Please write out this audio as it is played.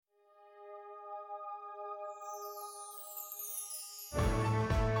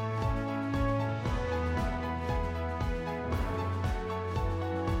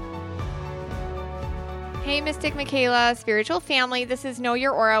Hey, Mystic Michaela, spiritual family. This is Know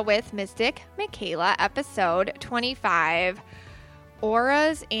Your Aura with Mystic Michaela, episode 25,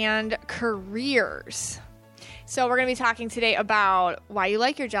 Auras and Careers. So we're going to be talking today about why you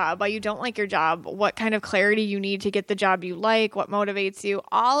like your job, why you don't like your job, what kind of clarity you need to get the job you like, what motivates you,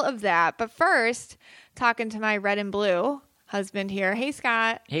 all of that. But first, talking to my red and blue husband here. Hey,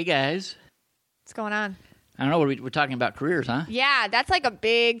 Scott. Hey, guys. What's going on? I don't know. We're talking about careers, huh? Yeah, that's like a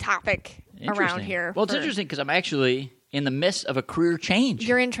big topic around here. Well, it's interesting because I'm actually in the midst of a career change.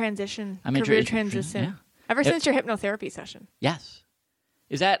 You're in transition. I'm in career transition. Yeah. Ever since your hypnotherapy session. Yes.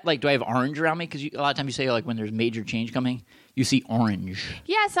 Is that like, do I have orange around me? Because a lot of times you say, like, when there's major change coming, you see orange.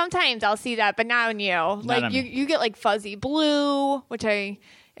 Yeah, sometimes I'll see that, but not on you. Like, you get like fuzzy blue, which I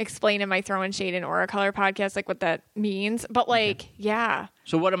explain in my Throwing Shade and Aura Color podcast, like what that means. But like, yeah.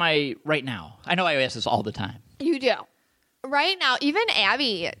 So what am I right now? I know I ask this all the time. You do. Right now, even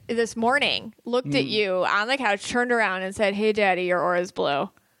Abby this morning looked at you on the couch, turned around and said, "Hey, Daddy, your aura's blue."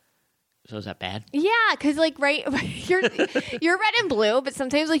 So is that bad? Yeah, because like, right, you're red and blue, but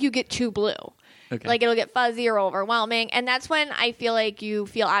sometimes like you get too blue. Okay. Like it'll get fuzzy or overwhelming, and that's when I feel like you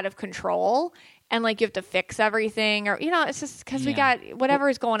feel out of control and like you have to fix everything, or it's just because we got whatever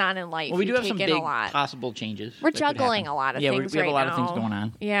is going on in life. Well, we do have some big possible changes. We're juggling a lot of things. We have right a lot now. of things going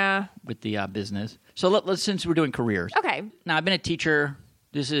on. Yeah, with the business. So let's since we're doing careers. Okay. Now I've been a teacher.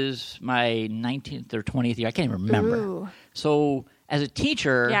 This is my 19th or 20th year. I can't even remember. Ooh. So as a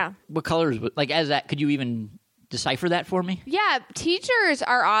teacher, what colors? Like as that, could you even decipher that for me? Yeah, teachers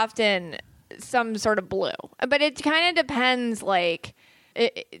are often some sort of blue, but it kind of depends. Like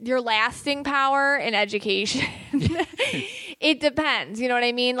your lasting power in education. It depends. You know what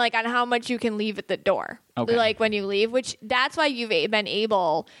I mean? Like on how much you can leave at the door. Okay. Like when you leave, which that's why you've been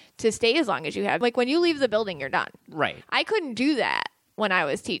able to stay as long as you have. Like when you leave the building, you're done. Right. I couldn't do that when I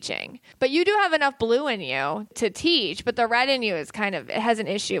was teaching. But you do have enough blue in you to teach, but the red in you is it has an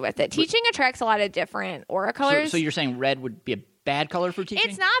issue with it. Teaching attracts a lot of different aura colors. So you're saying red would be a bad color for teaching?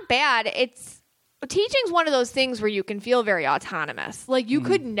 It's not bad. Teaching's one of those things where you can feel very autonomous. Like you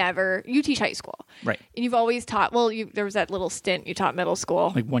could never, you teach high school. Right. And you've always taught, there was that little stint you taught middle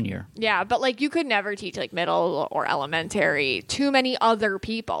school. Like 1 year. Yeah, but like you could never teach like middle or elementary. Too many other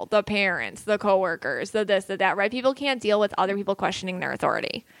people, the parents, the coworkers, the this, the that, right? People can't deal with other people questioning their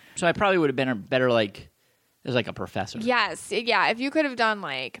authority. So I probably would have been a better as like a professor. Yes. Yeah. If you could have done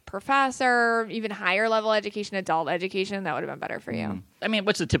like professor, even higher level education, adult education, that would have been better for you. I mean,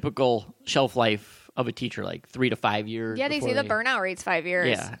 what's the typical shelf life of a teacher? Like 3 to 5 years? Yeah, they say the burnout rate's 5 years.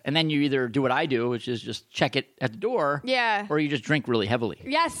 Yeah. And then you either do what I do, which is just check it at the door. Yeah. Or you just drink really heavily.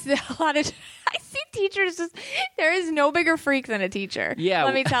 Yes. A lot of I see teachers there is no bigger freak than a teacher. Yeah.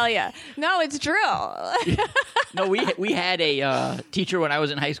 Let me tell you. No, it's true. No, we had a teacher when I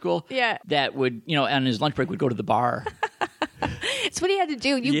was in high school. Yeah. That would, on his lunch break would go to the bar. It's what he had to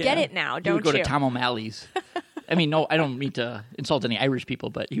do. You get it now, don't you? He would go to Tom O'Malley's. I mean, no, I don't mean to insult any Irish people,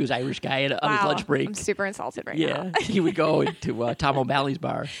 but he was an Irish guy on his lunch break. I'm super insulted right now. Yeah, he would go to Tom O'Malley's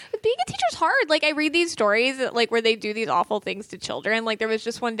bar. But being a teacher's hard. Like, I read these stories, like, where they do these awful things to children. Like, there was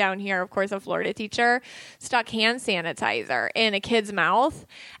just one down here, of course, a Florida teacher stuck hand sanitizer in a kid's mouth.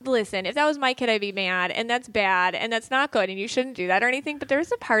 Listen, if that was my kid, I'd be mad, and that's bad, and that's not good, and you shouldn't do that or anything. But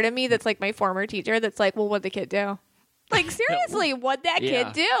there's a part of me that's like my former teacher that's like, well, what'd the kid do? Like, seriously, what'd that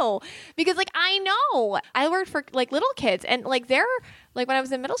kid do? Because, like, I know. I worked for, like, little kids. And, like, they're, like, when I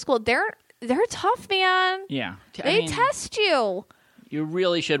was in middle school, they're tough, man. Yeah. They test you. You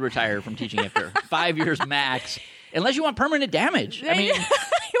really should retire from teaching after 5 years max. Unless you want permanent damage. I mean...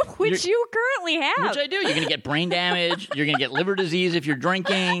 Which you currently have. Which I do. You're going to get brain damage. You're going to get liver disease if you're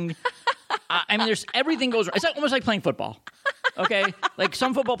drinking. I mean, everything goes wrong. It's almost like playing football. Okay? Like,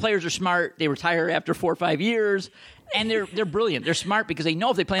 some football players are smart. They retire after 4 or 5 years. And they're brilliant. They're smart because they know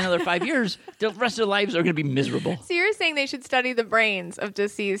if they play another 5 years, the rest of their lives are going to be miserable. So you're saying they should study the brains of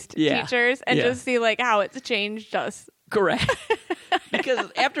deceased teachers and just see like how it's changed us. Correct. Because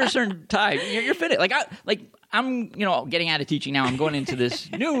after a certain time, you're finished. I'm getting out of teaching now. I'm going into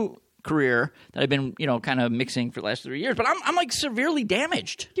this new career that I've been, kind of mixing for the last 3 years. But I'm like severely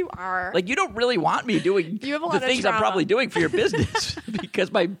damaged. You are. Like, you don't really want me doing the things I'm probably doing for your business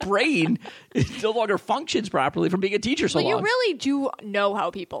because my brain no longer functions properly from being a teacher so long. You really do know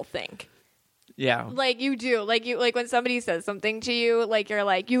how people think. Yeah. Like you do. Like when somebody says something to you, like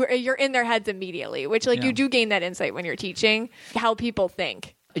you're in their heads immediately, which you do gain that insight when you're teaching how people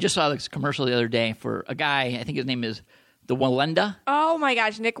think. I just saw this commercial the other day for a guy, I think his name is the Wallenda. Oh my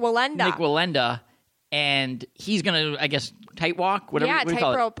gosh, Nick Wallenda. And he's going to, I guess, tight walk, whatever. Yeah, what do you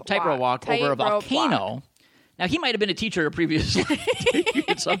call it? Tightrope walk over a volcano. Now, he might have been a teacher previously.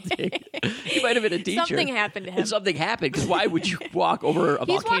 Something. He might have been a teacher. Something happened to him. And something happened, because why would you walk over a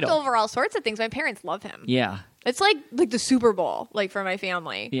He's volcano? walked over all sorts of things. My parents love him. Yeah. It's like the Super Bowl, like for my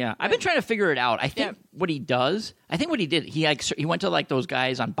family. Yeah. I've been trying to figure it out. I think Yeah. what he does, I think what he did, he went to like those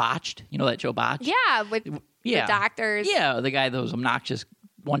guys on Botched. You know that show Botched? Yeah, with the doctors. Yeah, the guy, those obnoxious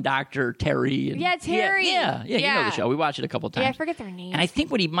one doctor, Terry. And, Yeah, Terry. Yeah, you know the show. We watched it a couple times. Yeah, I forget their names. And I think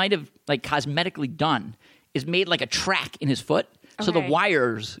what he might have like cosmetically done is made like a track in his foot, so the Okay.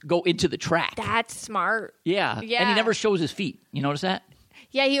 wires go into the track. That's smart. Yeah. And Yeah. he never shows his feet. You notice that?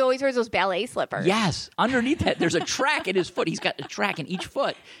 Yeah, he always wears those ballet slippers. Yes. Underneath that, there's a track in his foot. He's got a track in each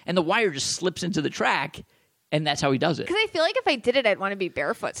foot, and the wire just slips into the track, and that's how he does it. Because I feel like if I did it, I'd want to be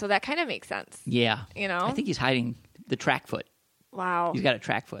barefoot. So that kind of makes sense. Yeah. You know? I think he's hiding the track foot. Wow. He's got a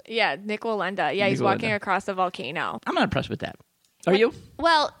track foot. Yeah, Nick Walenda. Yeah, he's Nick walking Walenda. across a volcano. I'm not impressed with that. Are you?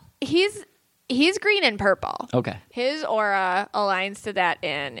 Well, he's green and purple. Okay. His aura aligns to that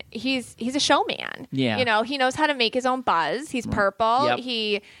he's a showman. Yeah. You know, he knows how to make his own buzz. He's purple. Yep.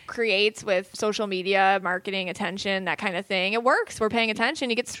 He creates with social media, marketing, attention, that kind of thing. It works. We're paying attention.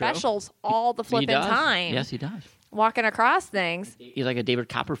 He gets True. specials all the He flipping does. time. Yes, he does. Walking across things. He's like a David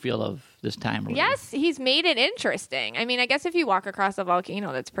Copperfield of this time. Or whatever. Yes, he's made it interesting. I mean, I guess if you walk across a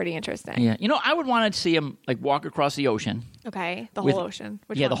volcano, that's pretty interesting. Yeah. You know, I would want to see him like walk across the ocean. Okay, the With- whole ocean.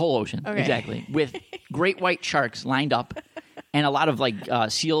 Which Yeah, one? the whole ocean. Okay. Exactly. With great white sharks lined up and a lot of like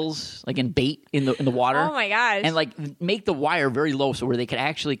seals like in bait in the water. Oh my gosh. And like make the wire very low so where they could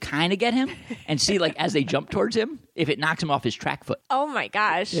actually kind of get him and see like as they jump towards him if it knocks him off his track foot. Oh my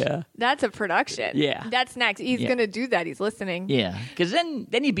gosh. Yeah. That's a production. Yeah. That's next. He's Yeah. going to do that. He's listening. Yeah. Because then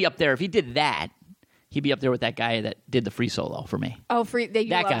he'd be up there. If he did that, he'd be up there with that guy that did the free solo for me. Oh, you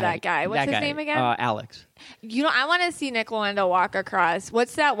love that guy. What's his name again? Alex. You know, I want to see Nick Walenda walk across.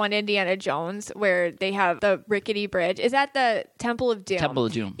 What's that one Indiana Jones where they have the rickety bridge? Is that the Temple of Doom? Temple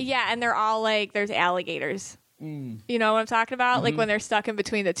of Doom. Yeah, and they're all like, there's alligators. You know what I'm talking about? Like when they're stuck in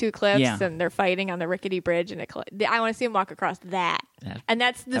between the two cliffs Yeah. and they're fighting on the rickety bridge, and I want to see him walk across that. Yeah. And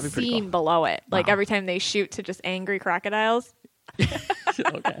that's the That'd be pretty scene cool. below it. Like Wow. every time they shoot to just angry crocodiles.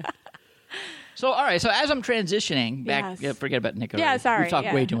 Okay. So, all right. So, as I'm transitioning back, Yes. yeah, forget about Nick. Yeah, already. sorry, We've talked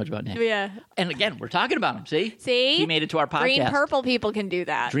yeah. way too much about Nick. Yeah. And again, we're talking about him. See? See? He made it to our podcast. Green purple people can do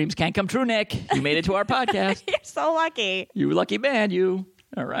that. Dreams can't come true, Nick. You made it to our podcast. You're so lucky. You lucky man, you.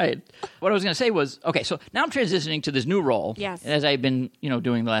 All right. What I was going to say was, okay, so now I'm transitioning to this new role. Yes. As I've been,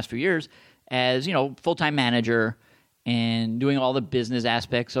 doing the last few years as, full-time manager and doing all the business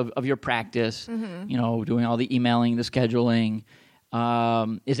aspects of your practice, Mm-hmm. doing all the emailing, the scheduling.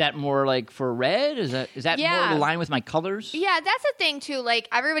 Is that more like for Red? Is that Yeah. more aligned with my colors? Yeah, that's the thing too. Like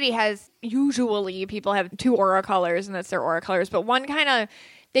everybody usually people have two aura colors and that's their aura colors, but one kind of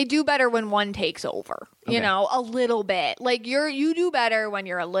they do better when one takes over. Okay. A little bit. Like you do better when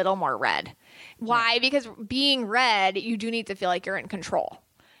you're a little more red. Why? Because being red, you do need to feel like you're in control.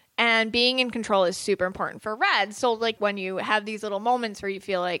 And being in control is super important for red. So like when you have these little moments where you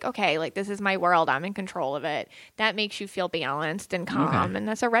feel like, okay, like this is my world, I'm in control of it, that makes you feel balanced and calm. Okay. And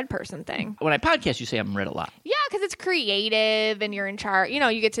that's a red person thing. When I podcast, you say I'm Red a lot. Yeah, because it's creative and you're in charge. You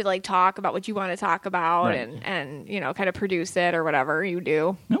get to like talk about what you want to talk about Right. and kind of produce it or whatever you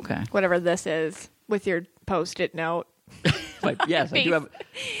do. Okay. Whatever this is with your Post-it note. But yes, I do have.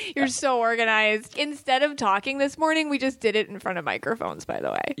 You're so organized. Instead of talking this morning, we just did it in front of microphones, by the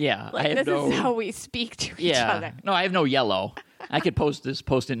way. Yeah, Like, I have this no. is how we speak to each Yeah. other. No, I have no yellow. I could post this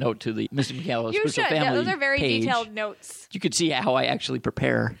Post-it note to the Mr. McCallum You Spiritual should. Family Those are very page. detailed notes. You could see how I actually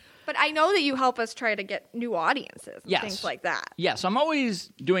prepare. But I know that you help us try to get new audiences and Yes. things like that. Yeah, so I'm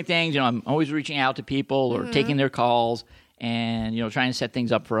always doing things. I'm always reaching out to people or taking their calls and trying to set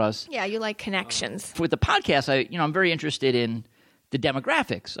things up for us. Yeah, you like connections. With the podcast, I'm very interested in the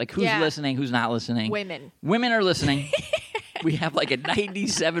demographics, like who's Yeah. listening, who's not listening. Women. Women are listening. We have like a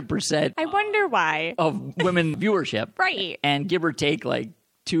 97% I wonder why. of women viewership, Right. and give or take like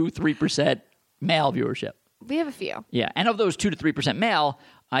 2-3% male viewership. We have a few. Yeah, and of those 2 to 3% male,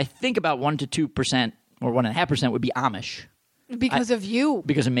 I think about 1 to 2% or 1.5% would be Amish Because of you.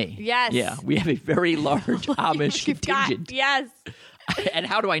 because of me. Yes. Yeah, we have a very large Amish You've got- contingent. yes. And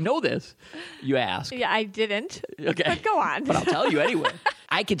how do I know this? You ask. Yeah, I didn't. Okay, But go on. But I'll tell you anyway.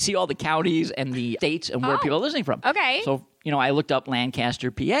 I can see all the counties and the states and where Oh, people are listening from. okay. So I looked up Lancaster,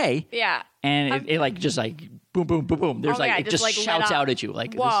 PA. Yeah. And it like just like boom, boom, boom, boom. There's Oh my like God, it just, just like, lit shouts up. out at you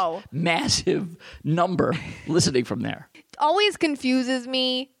like Whoa. this massive number listening from there. Always confuses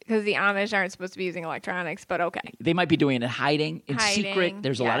me because the Amish aren't supposed to be using electronics, but okay. They might be doing it hiding in Hiding, secret.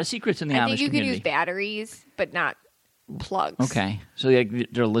 There's a yeah. lot of secrets in the I Amish think you community. can use batteries, but not plugs. Okay. So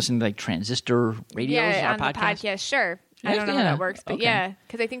they're listening to like transistor radios, Yeah, our on podcast? the podcast, sure. I don't know how Yeah. that works, but Okay. yeah,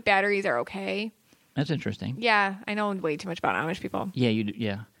 because I think batteries are okay. That's interesting. Yeah, I know way too much about Amish people. Yeah, you do.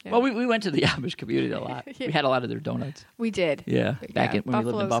 Yeah. Yeah. Well, we went to the Amish community a lot. Yeah. We had a lot of their donuts. We did. Yeah, back when we lived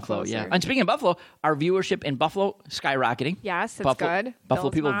in Buffalo's Buffalo. Yeah, closer. and speaking of Buffalo, our viewership in Buffalo skyrocketing. Yes, it's Buffalo, good. Buffalo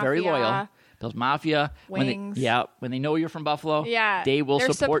Bill's people very Mafia. loyal. Bill's Mafia. Wings. When they know you're from Buffalo. Yeah, they will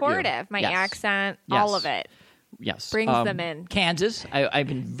they're support supportive. you. My Yes. accent, Yes. all of it. Yes, brings them in. Kansas. I've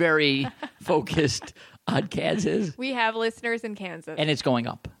been very focused on Kansas, We have listeners in Kansas. and it's going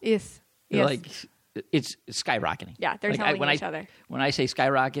up. yes, They're yes. like it's skyrocketing. Yeah, they're Like, telling when each other. When I say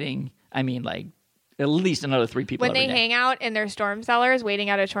skyrocketing, I mean like at least another 3 people. When every they day. hang out in their storm cellars waiting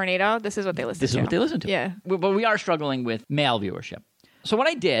out a tornado, this is what they listen to. This is what they listen to. Yeah. But we are struggling with male viewership. So what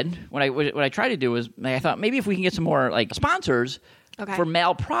I did, what I tried to do was, I thought maybe if we can get some more like sponsors Okay. for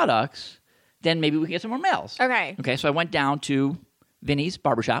male products, then maybe we can get some more males. Okay. Okay. So I went down to Vinny's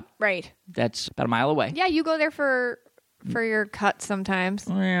barbershop. Right. That's about a mile away. Yeah, you go there for your cut sometimes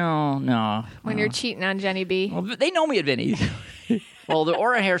Well, no. when you're cheating on Jenny B. Well, they know me at Vinny's. Well, the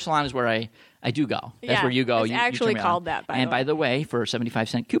Aura Hair Salon is where I do go. That's Yeah, where you go. it's You actually turn me called on. that, by And the by way. the way, for a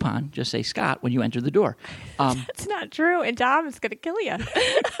 75-cent coupon, just say Scott when you enter the door. It's not true, and Dom is going to kill you.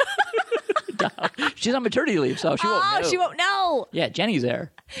 She's on maternity leave, so she won't know. She won't know. Yeah, Jenny's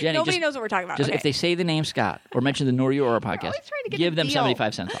there. Jenny, Nobody just, knows what we're talking about. Just Okay. if they say the name Scott or mention the Nori Aura podcast, always trying to get give a them deal.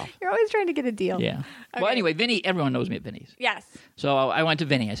 75 cents off. You're always trying to get a deal. Yeah. Okay. Well, anyway, Vinny, everyone knows me at Vinny's. Yes. So I went to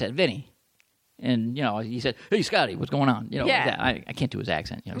Vinny. I said, Vinny. And, he said, hey, Scotty, what's going on? Like Yeah. that. I can't do his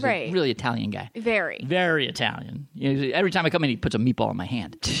accent. He's Right. a really Italian guy. Very. Very Italian. Every time I come in, he puts a meatball in my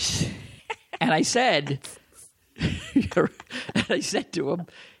hand. And I said, to him,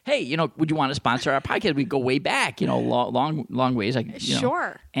 hey, would you want to sponsor our podcast? We go way back, long ways.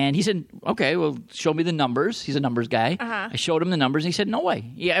 Sure. And he said, okay, well, show me the numbers. He's a numbers guy. Uh-huh. I showed him the numbers, and he said, no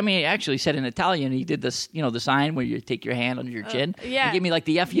way. Yeah, I mean, he actually said in Italian, he did this, the sign where you take your hand under your chin. yeah. He gave me like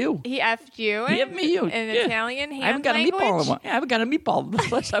the FU. He effed you. He effed me, you. In Yeah. Italian hand I haven't got language. a meatball. I haven't got a meatball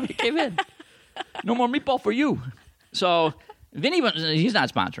the last time he came in. No more meatball for you. So Vinny, he's not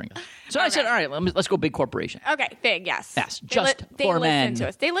sponsoring us. So I said, all right, let's go big corporation. Okay, big, yes. Yes, They just they for listen men. to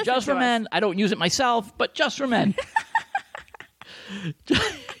us. They listen just to for us. men. I don't use it myself, but just for men.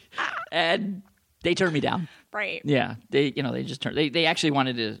 And they turned me down. Right. Yeah, they just turned. They actually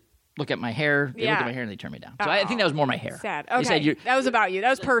wanted to look at my hair. They looked Yeah. at my hair and they turned me down. So I think that was more my hair. Sad. They said, Okay. That was about you. That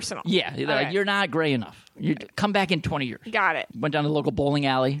was personal. yeah, they're like, Okay. you're not gray enough. You come back in 20 years. Got it. Went down to the local bowling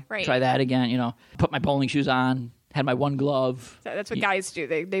alley. Right. Try that again. Put my bowling shoes on. Had my one glove. So that's what guys do.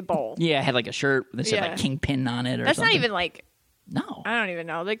 They bowl. Yeah, I had like a shirt that said Yeah. like Kingpin on it or That's something. not even like, No. I don't even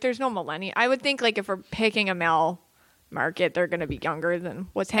know. Like, there's no millennial. I would think, like, if we're picking a male market, they're going to be younger than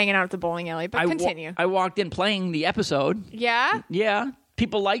what's hanging out at the bowling alley. But continue. I walked in playing the episode. Yeah? Yeah,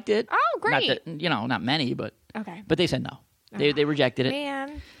 people liked it. Oh, great. Not that, not many, but Okay. but they said no. They rejected it.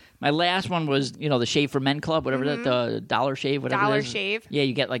 Man. My last one was the Shave for Men Club, whatever that the Dollar Shave, whatever. Dollar it is. Shave. Yeah,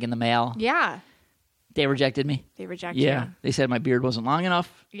 you get like in the mail. Yeah. They rejected me. They reject Yeah, you. they said my beard wasn't long enough,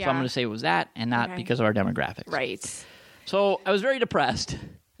 so Yeah. I'm going to say it was that, and not Okay. because of our demographics. Right. So I was very depressed,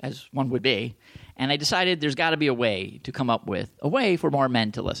 as one would be, and I decided there's got to be a way to come up with a way for more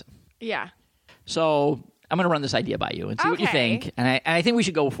men to listen. Yeah. So I'm going to run this idea by you and see what you Okay. think, and I think we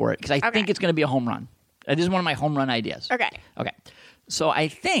should go for it because I think it's going to be a home run. This is one of my home run ideas. Okay. Okay. So I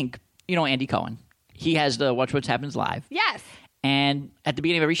think Andy Cohen. He has the Watch What Happens Live. Yes. And at the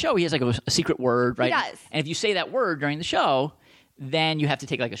beginning of every show, he has like a secret word, right? does. And if you say that word during the show, then you have to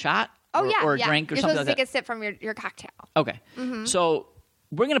take like a shot Oh, or, yeah. or a yeah. drink or You're something supposed like to that. take a sip from your cocktail. Okay. So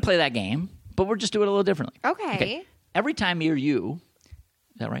we're going to play that game, but we'll just do it a little differently. Okay. Every time me or you,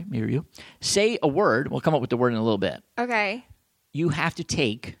 is that right? Me or you, say a word, we'll come up with the word in a little bit. Okay. You have to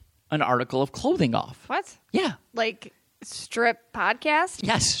take an article of clothing off. What? Yeah. Like strip podcast?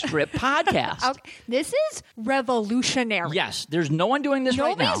 Yes. Strip podcast. Okay. This is revolutionary. Yes. There's no one doing this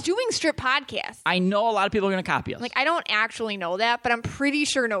right now. Nobody's doing strip podcasts. I know a lot of people are going to copy us. Like, I don't actually know that, but I'm pretty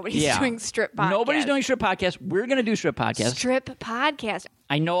sure nobody's doing strip podcasts. Nobody's doing strip podcasts. We're going to do strip podcasts. strip podcast.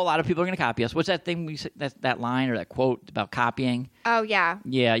 I know a lot of people are going to copy us. What's that thing we say, that line or that quote about copying? Oh, yeah.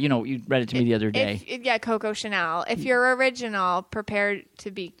 Yeah, you read it to me the other day. Yeah, Coco Chanel. If you're original, prepare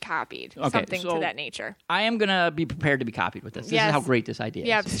to be copied. Okay, Something so to that nature. I am going to be prepared to be copied with this. This Yes. is how great this idea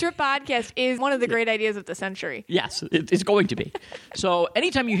Yeah, is. strip podcast is one of the great ideas of the century. Yes, it's going to be. So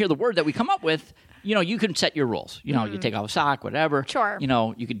anytime you hear the word that we come up with, you can set your rules. You take off a sock, whatever. Sure.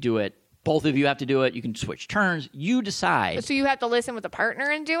 You could do it. Both of you have to do it. You can switch turns. You decide. So you have to listen with a partner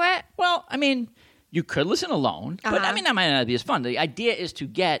and do it? Well, I mean, You could listen alone, but I mean, that might not be as fun. The idea is to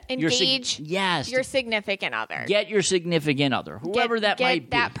get engage your significant other. Get your significant other, whoever that might be.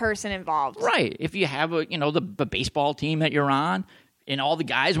 Get that person involved. Right. If you have the baseball team that you're on and all the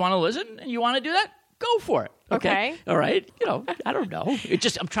guys want to listen and you want to do that, go for it. Okay. All right. I don't know.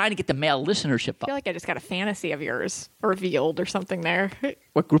 I'm trying to get the male listenership up. I feel like I just got a fantasy of yours revealed or something there.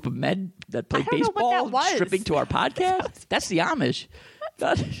 What group of men that play baseball stripping to our podcast? That's the Amish.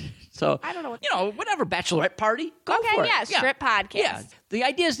 So, I don't know whatever, bachelorette party, go for it. Yeah, strip podcast. Yeah, the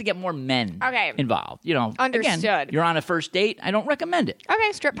idea is to get more men involved. Understood. Again, you're on a first date. I don't recommend it.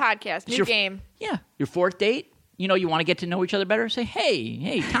 Okay, strip podcast, new game. Yeah, your fourth date. You want to get to know each other better. Say,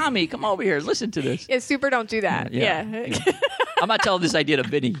 hey, Tommy, come over here. Listen to this. Yeah, super. Don't do that. Yeah. I'm not telling this idea to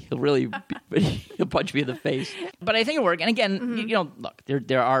Vinny. He'll punch me in the face. But I think it worked. And again, look,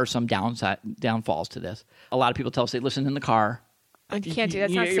 there are some downfalls to this. A lot of people tell us they listen in the car. You can't do that.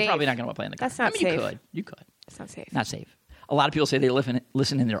 That's not safe. You're probably not going to play in the car. That's not safe. You could. It's not safe. Not safe. A lot of people say they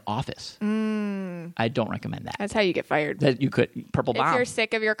listen in their office. I don't recommend that. That's how you get fired. That you could purple bomb. If you're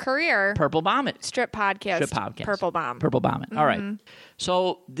sick of your career, purple bomb it. Strip podcast. Purple bomb. Purple bomb it. All right.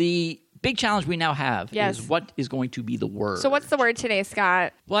 So the big challenge we now have is what is going to be the word. So what's the word today,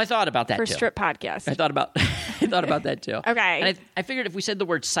 Scott? Well, I thought about that for too. Strip podcast. I thought about that too. Okay. And I figured if we said the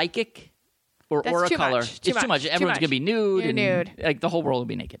word psychic or That's aura too color, much. it's too much. Everyone's going to be nude. You're nude. Like the whole world will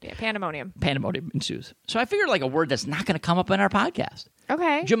be naked. Yeah, pandemonium. Pandemonium ensues. So I figured like a word that's not going to come up in our podcast.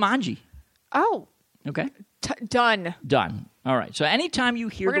 Okay. Jumanji. Oh. Okay. Done. All right. So anytime you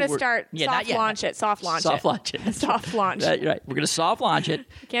hear we're the gonna word... start soft launch it. Soft launch it. Soft launch. Right. We're going to soft launch it.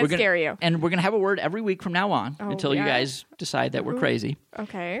 Can't scare you. And we're going to have a word every week from now on until you guys decide that we're crazy.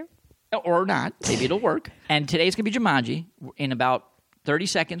 Okay. Or not. Maybe it'll work. And today's going to be Jumanji. In about 30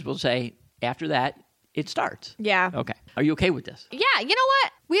 seconds, we'll say after that, it starts. Yeah. Okay. Are you okay with this? Yeah. You know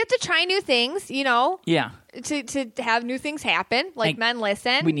what? We have to try new things, Yeah. To have new things happen. Like men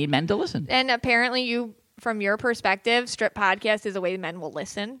listen. We need men to listen. And apparently from your perspective, strip podcast is a way men will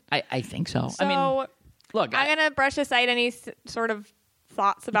listen. I think so. So, I mean, look. I'm going to brush aside any sort of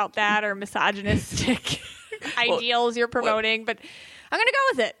thoughts about that or misogynistic ideals you're promoting, but I'm going to go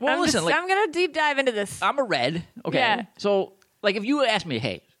with it. Well, I'm going to deep dive into this. I'm a red. Okay. Yeah. So, if you ask me,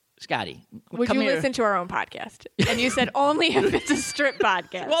 hey, Scotty, would come you here. listen to our own podcast? And you said only if it's a strip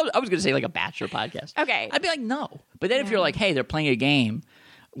podcast. Well, I was going to say like a bachelor podcast. Okay. I'd be like, no. But then if you're like, hey, they're playing a game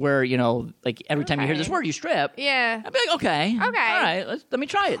where, like every time you hear this word, you strip. Yeah. I'd be like, okay. All right. Let me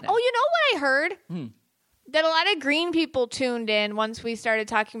try it then. Oh, you know what I heard? That a lot of green people tuned in once we started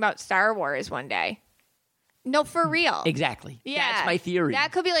talking about Star Wars one day. No, for real. Exactly. Yeah. That's my theory.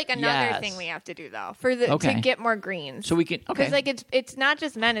 That could be like another thing we have to do though to get more greens. So we can because it's not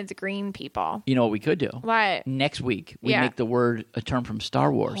just men; it's green people. You know what we could do? What? Next week we make the word a term from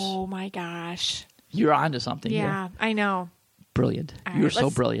Star Wars. Oh my gosh! You're onto something. Yeah, here. I know. Brilliant. You're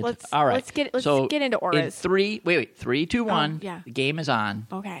so brilliant. All right. Let's get into auras. In 3, 2, 1. Yeah. The game is on.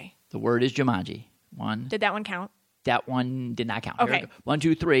 Okay. The word is Jumanji. 1. Did that one count? That one did not count. Okay. 1,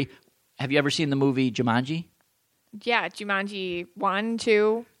 2, 3. Have you ever seen the movie Jumanji? Yeah, Jumanji 1,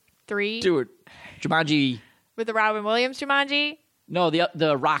 2, 3. Dude, Jumanji. With the Robin Williams Jumanji? No,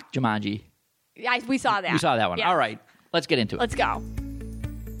 the Rock Jumanji. Yeah, we saw that. We saw that one. Yes. All right, let's get into it. Let's go.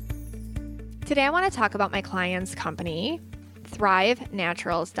 Today I want to talk about my client's company,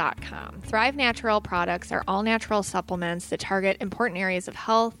 ThriveNaturals.com. Thrive Natural products are all natural supplements that target important areas of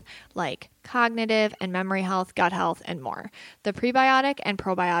health like cognitive and memory health, gut health, and more. The prebiotic and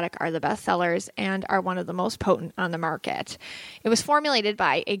probiotic are the best sellers and are one of the most potent on the market. It was formulated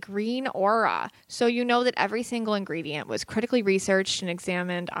by a green aura, so you know that every single ingredient was critically researched and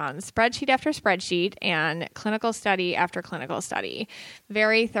examined on spreadsheet after spreadsheet and clinical study after clinical study.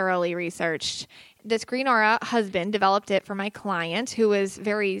 Very thoroughly researched. This Green Aura husband developed it for my client who was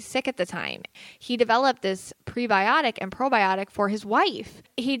very sick at the time. He developed this prebiotic and probiotic for his wife.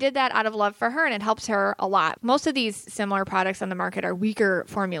 He did that out of love for her and it helps her a lot. Most of these similar products on the market are weaker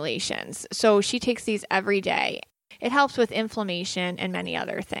formulations. So she takes these every day. It helps with inflammation and many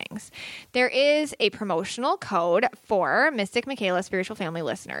other things. There is a promotional code for Mystic Michaela Spiritual Family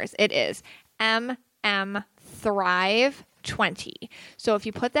listeners. It is MMThrive20. So if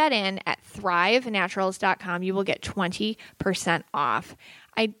you put that in at thrivenaturals.com, you will get 20% off.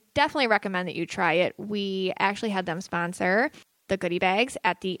 I definitely recommend that you try it. We actually had them sponsor the goodie bags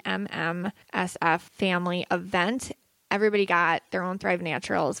at the MMSF family event. Everybody got their own Thrive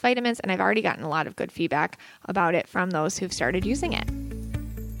Naturals vitamins, and I've already gotten a lot of good feedback about it from those who've started using it.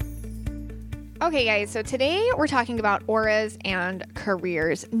 Okay, guys, so today we're talking about auras and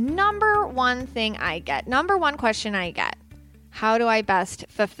careers. Number one question I get, how do I best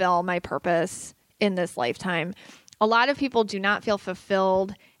fulfill my purpose in this lifetime. A lot of people do not feel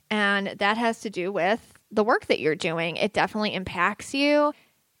fulfilled, and that has to do with the work that you're doing. It definitely impacts you.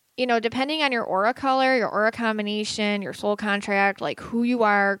 You know, depending on your aura color, your aura combination, your soul contract, like who you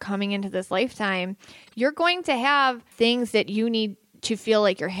are coming into this lifetime, you're going to have things that you need to feel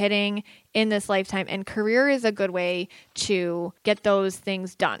like you're hitting in this lifetime. And career is a good way to get those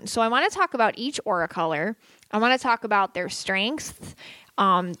things done. So I want to talk about each aura color. I want to talk about their strengths,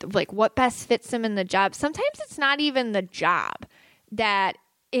 like what best fits them in the job. Sometimes it's not even the job that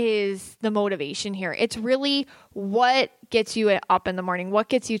is the motivation here. It's really what gets you up in the morning, what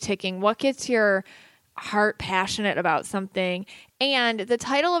gets you ticking, what gets your heart passionate about something. And the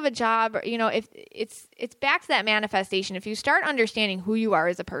title of a job, you know, if it's back to that manifestation. If you start understanding who you are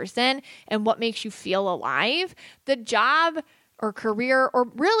as a person and what makes you feel alive, the job or career, or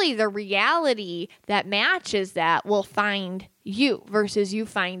really the reality that matches that, will find you versus you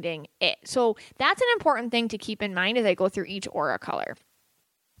finding it. So that's an important thing to keep in mind as I go through each aura color.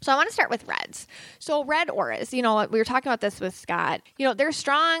 So I want to start with reds. So red auras, you know, we were talking about this with Scott. You know, they're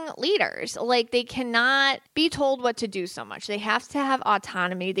strong leaders. Like, they cannot be told what to do so much. They have to have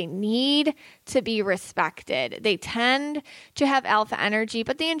autonomy. They need to be respected. They tend to have alpha energy,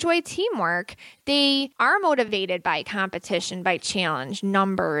 but they enjoy teamwork. They are motivated by competition, by challenge,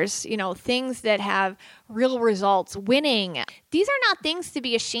 numbers, you know, things that have real results, winning. These are not things to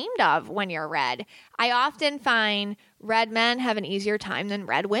be ashamed of when you're red. I often find red men have an easier time than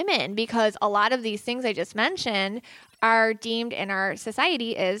red women because a lot of these things I just mentioned are deemed in our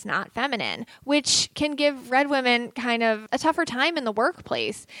society as not feminine, which can give red women kind of a tougher time in the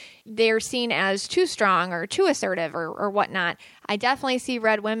workplace. They're seen as too strong or too assertive or whatnot. I definitely see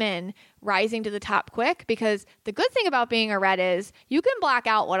red women rising to the top quick because the good thing about being a red is you can block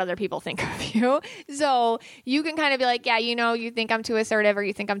out what other people think of you. So you can kind of be like, yeah, you know, you think I'm too assertive or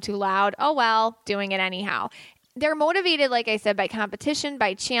you think I'm too loud. Oh, well, doing it anyhow. They're motivated, like I said, by competition,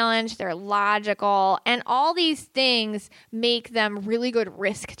 by challenge. They're logical. And all these things make them really good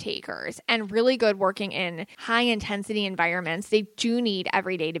risk takers and really good working in high intensity environments. They do need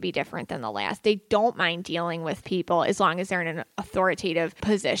every day to be different than the last. They don't mind dealing with people as long as they're in an authoritative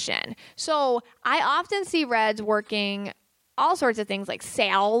position. So I often see reds working all sorts of things, like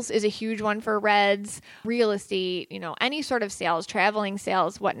sales is a huge one for reds, real estate, you know, any sort of sales, traveling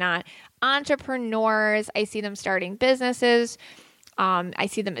sales, whatnot. Entrepreneurs, I see them starting businesses. I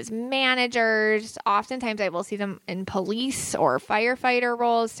see them as managers. Oftentimes I will see them in police or firefighter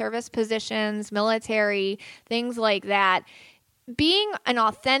roles, service positions, military, things like that. Being an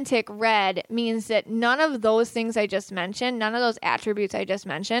authentic red means that none of those things I just mentioned, none of those attributes I just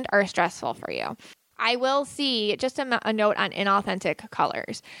mentioned are stressful for you. I will see, just a note on inauthentic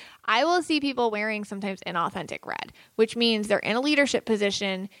colors. I will see people wearing sometimes inauthentic red, which means they're in a leadership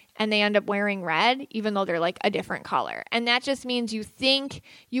position and they end up wearing red, even though they're like a different color. And that just means you think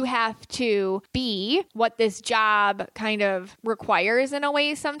you have to be what this job kind of requires in a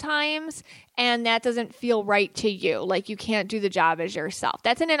way sometimes. And that doesn't feel right to you. Like you can't do the job as yourself.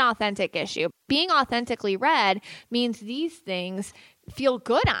 That's an inauthentic issue. Being authentically red means these things feel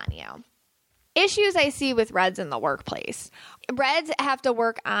good on you. Issues I see with reds in the workplace. Reds have to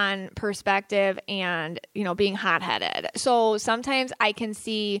work on perspective and, you know, being hot-headed. So sometimes I can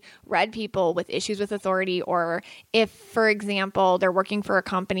see red people with issues with authority, or if, for example, they're working for a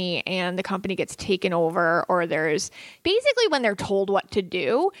company and the company gets taken over, or there's basically when they're told what to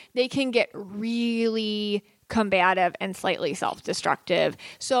do, they can get really combative and slightly self-destructive.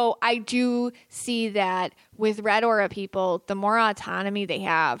 So I do see that with red aura people, the more autonomy they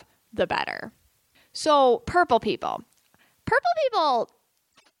have, the better. So purple people,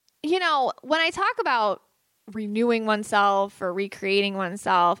 you know, when I talk about renewing oneself or recreating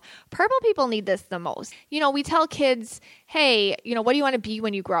oneself, purple people need this the most. You know, we tell kids, hey, you know, what do you want to be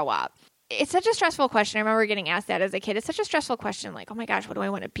when you grow up? It's such a stressful question. I remember getting asked that as a kid. It's such a stressful question. Like, oh my gosh, what do I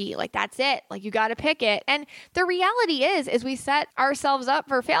want to be? Like, that's it. Like, you got to pick it. And the reality is we set ourselves up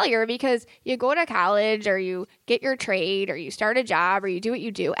for failure because you go to college or you get your trade or you start a job or you do what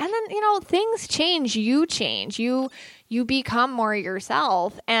you do. And then, you know, things change. You change. You become more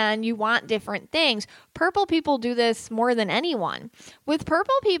yourself and you want different things. Purple people do this more than anyone. With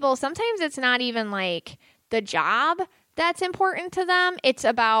purple people, sometimes it's not even like the job that's important to them. It's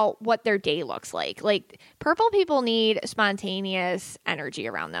about what their day looks like. Like, purple people need spontaneous energy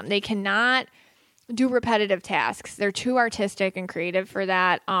around them. They cannot do repetitive tasks. They're too artistic and creative for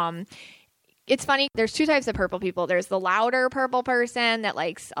that. It's funny. There's two types of purple people. There's the louder purple person that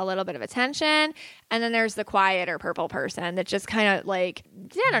likes a little bit of attention. And then there's the quieter purple person that just kind of like,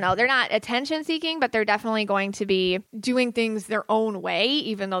 I don't know, they're not attention seeking, but they're definitely going to be doing things their own way,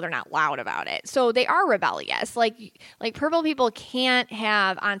 even though they're not loud about it. So they are rebellious. Like purple people can't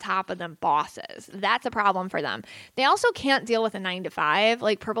have on top of them bosses. That's a problem for them. They also can't deal with a 9 to 5.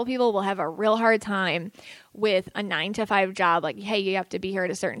 Like purple people will have a real hard time with a 9 to 5 job. Like, hey, you have to be here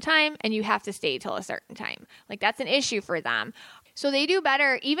at a certain time and you have to stay till a certain time. Like that's an issue for them. So they do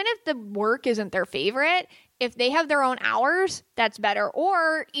better, even if the work isn't their favorite. If they have their own hours, that's better.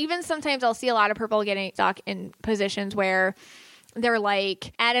 Or even sometimes I'll see a lot of purple getting stuck in positions where they're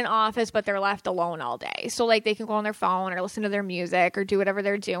like at an office, but they're left alone all day. So like they can go on their phone or listen to their music or do whatever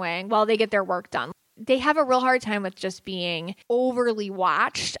they're doing while they get their work done. They have a real hard time with just being overly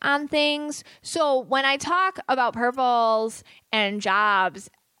watched on things. So when I talk about purples and jobs,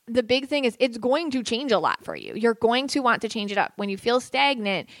 the big thing is it's going to change a lot for you. You're going to want to change it up. When you feel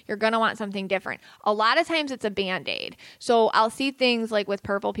stagnant, you're going to want something different. A lot of times it's a Band-Aid. So I'll see things like with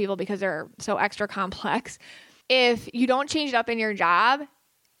purple people because they're so extra complex. If you don't change it up in your job,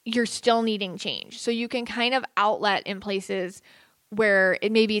 you're still needing change. So you can kind of outlet in places where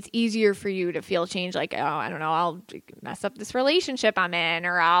maybe it's easier for you to feel change, like, oh, I don't know, I'll mess up this relationship I'm in,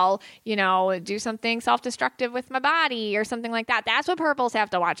 or I'll, do something self-destructive with my body or something like that. That's what purples have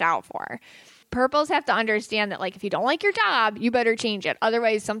to watch out for. Purples have to understand that, like, if you don't like your job, you better change it.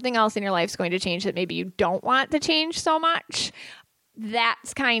 Otherwise, something else in your life is going to change that maybe you don't want to change so much.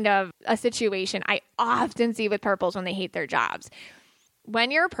 That's kind of a situation I often see with purples when they hate their jobs.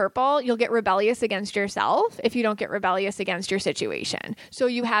 When you're purple, you'll get rebellious against yourself if you don't get rebellious against your situation. So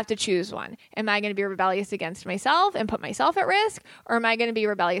you have to choose one. Am I going to be rebellious against myself and put myself at risk? Or am I going to be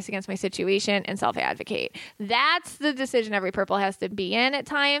rebellious against my situation and self-advocate? That's the decision every purple has to be in at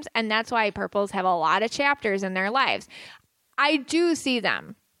times. And that's why purples have a lot of chapters in their lives. I do see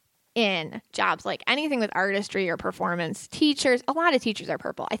them in jobs like anything with artistry or performance. Teachers, a lot of teachers are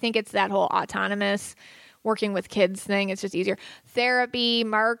purple. I think it's that whole autonomous working with kids thing. It's just easier. Therapy,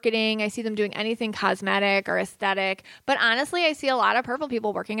 marketing. I see them doing anything cosmetic or aesthetic. But honestly, I see a lot of purple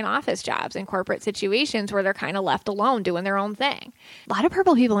people working in office jobs in corporate situations where they're kind of left alone doing their own thing. A lot of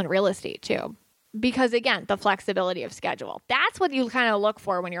purple people in real estate too. Because again, the flexibility of schedule. That's what you kind of look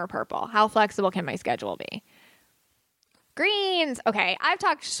for when you're a purple. How flexible can my schedule be? Greens. Okay, I've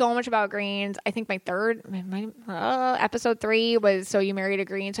talked so much about greens. I think my episode 3 was So You Married a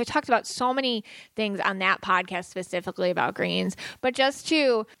Green. So I talked about so many things on that podcast specifically about greens. But just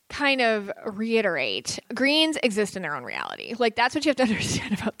to kind of reiterate, greens exist in their own reality. Like that's what you have to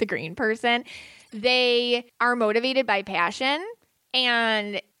understand about the green person. They are motivated by passion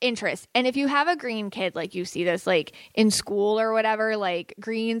and interest. And if you have a green kid, like you see this like in school or whatever, like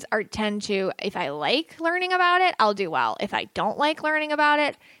greens tend to, if I like learning about it, I'll do well. If I don't like learning about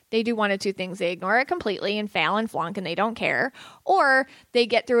it, they do one of two things. They ignore it completely and fail and flunk and they don't care, or they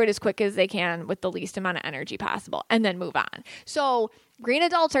get through it as quick as they can with the least amount of energy possible and then move on. So green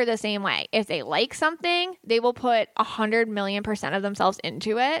adults are the same way. If they like something, they will put 100,000,000% of themselves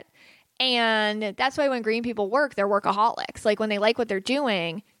into it. And that's why when green people work, they're workaholics. Like when they like what they're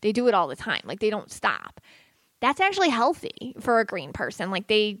doing, they do it all the time. Like they don't stop. That's actually healthy for a green person. Like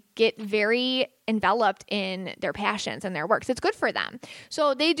they get very enveloped in their passions and their works. It's good for them.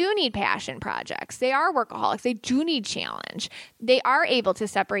 So they do need passion projects. They are workaholics. They do need challenge. They are able to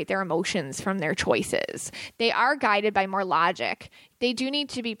separate their emotions from their choices. They are guided by more logic. They do need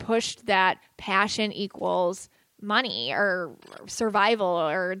to be pushed that passion equals money or survival,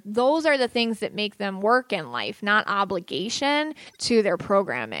 or those are the things that make them work in life, not obligation to their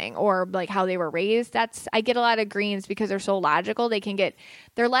programming or like how they were raised. I get a lot of greens because they're so logical.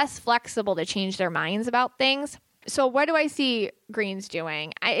 They're less flexible to change their minds about things. So what do I see greens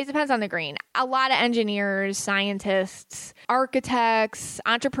doing? It depends on the green. A lot of engineers, scientists, architects,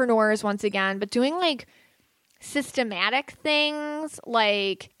 entrepreneurs, once again, but doing like systematic things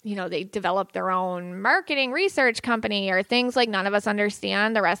like, they develop their own marketing research company or things like none of us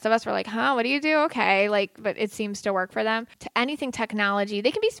understand. The rest of us were like, what do you do? Okay. But it seems to work for them. To anything technology,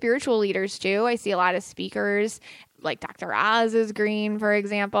 they can be spiritual leaders too. I see a lot of speakers like Dr. Oz is green, for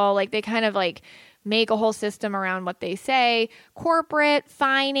example. Like they kind of like make a whole system around what they say. Corporate,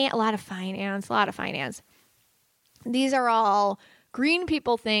 finance, a lot of finance. These are all green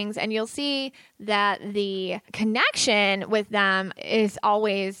people things, and you'll see that the connection with them is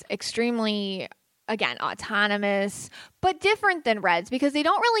always extremely, again, autonomous, but different than reds because they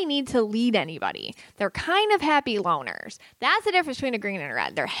don't really need to lead anybody. They're kind of happy loners. That's the difference between a green and a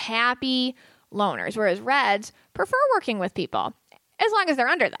red. They're happy loners, whereas reds prefer working with people. as long as they're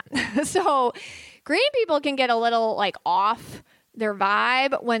under them. So green people can get a little like off their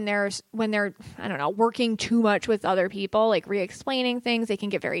vibe when they're, I don't know, working too much with other people, like re-explaining things. They can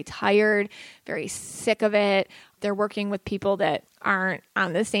get very tired, very sick of it. They're working with people that aren't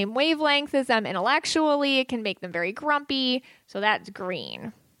on the same wavelength as them intellectually. It can make them very grumpy. So that's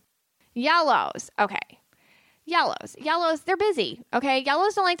green. Yellows. Okay. Yellows, they're busy. Okay.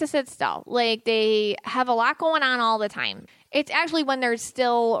 Yellows don't like to sit still. Like they have a lot going on all the time. It's actually when they're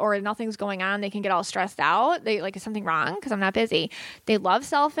still or nothing's going on, they can get all stressed out. They like, is something wrong? Because I'm not busy. They love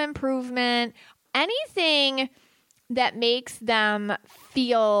self-improvement. Anything that makes them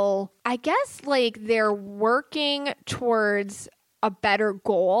feel, I guess, like they're working towards a better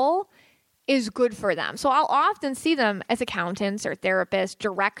goal is good for them. So I'll often see them as accountants or therapists,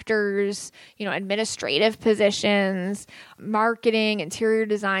 directors, administrative positions, marketing, interior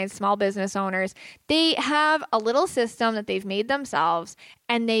design, small business owners. They have a little system that they've made themselves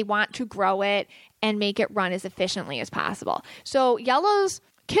and they want to grow it and make it run as efficiently as possible. So yellows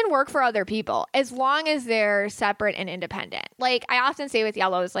can work for other people as long as they're separate and independent. Like I often say with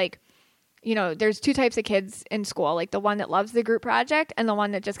yellows, like, there's two types of kids in school, like the one that loves the group project and the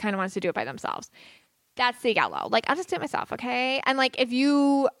one that just kind of wants to do it by themselves. That's the yellow. Like, I'll just do it myself, okay? And like, if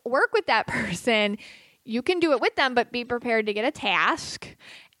you work with that person, you can do it with them, but be prepared to get a task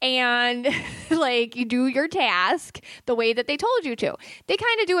and like you do your task the way that they told you to. They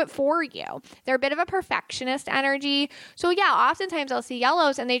kind of do it for you. They're a bit of a perfectionist energy. So yeah, oftentimes I'll see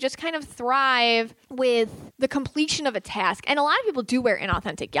yellows and they just kind of thrive with the completion of a task. And a lot of people do wear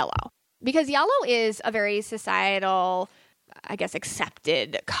inauthentic yellow. Because yellow is a very societal, I guess,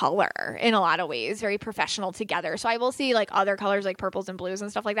 accepted color in a lot of ways, very professional together. So I will see like other colors like purples and blues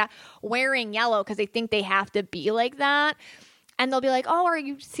and stuff like that wearing yellow because they think they have to be like that. And they'll be like, oh,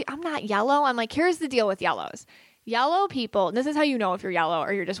 I'm not yellow. I'm like, here's the deal with yellows. Yellow people, and this is how you know if you're yellow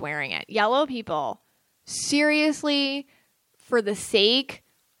or you're just wearing it. Yellow people, seriously, for the sake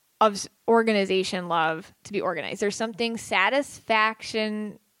of organization, love to be organized. There's something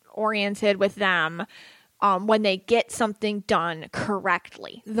satisfaction oriented with them when they get something done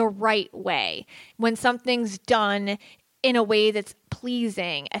correctly, the right way, when something's done in a way that's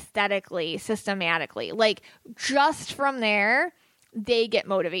pleasing aesthetically, systematically, like just from there, they get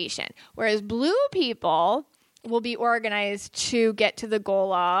motivation. Whereas blue people will be organized to get to the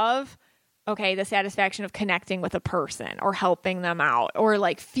goal of, okay, the satisfaction of connecting with a person or helping them out or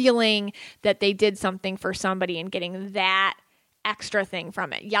like feeling that they did something for somebody and getting that extra thing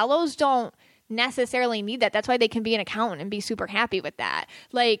from it. Yellows don't necessarily need that. That's why they can be an accountant and be super happy with that.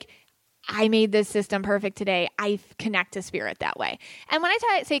 Like, I made this system perfect today. I connect to spirit that way. And when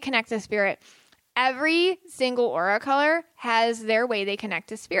I say connect to spirit, every single aura color has their way they connect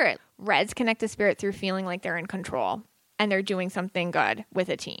to spirit. Reds connect to spirit through feeling like they're in control and they're doing something good with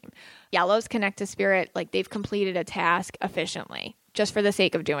a team. Yellows connect to spirit like they've completed a task efficiently, just for the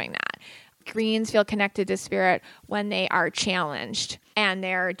sake of doing that. Greens feel connected to spirit when they are challenged and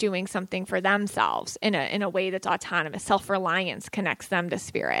they're doing something for themselves in a way that's autonomous. Self-reliance connects them to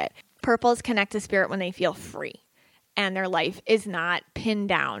spirit. Purples connect to spirit when they feel free and their life is not pinned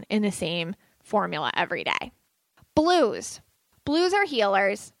down in the same formula every day. Blues are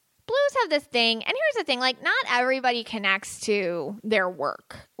healers. Blues have this thing, and here's the thing, like not everybody connects to their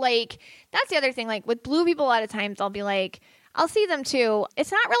work. Like that's the other thing, like with blue people a lot of times I'll be like, I'll see them too.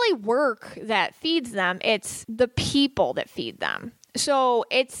 It's not really work that feeds them. It's the people that feed them. So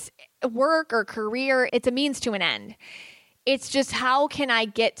it's work or career. It's a means to an end. It's just how can I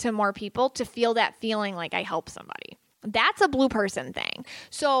get to more people to feel that feeling like I help somebody? That's a blue person thing.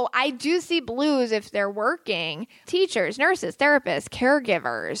 So I do see blues if they're working, teachers, nurses, therapists,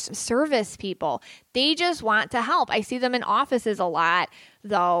 caregivers, service people. They just want to help. I see them in offices a lot,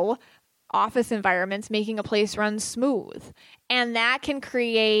 though. Office environments, making a place run smooth. And that can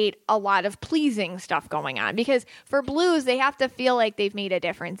create a lot of pleasing stuff going on because for blues, they have to feel like they've made a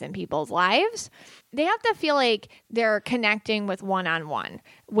difference in people's lives. They have to feel like they're connecting with one-on-one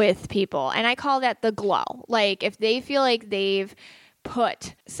with people. And I call that the glow. Like if they feel like they've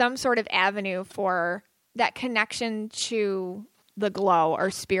put some sort of avenue for that connection to the glow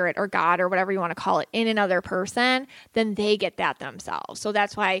or spirit or God or whatever you want to call it in another person, then they get that themselves. So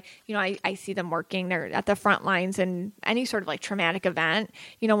that's why, I see them working. They're at the front lines in any sort of like traumatic event.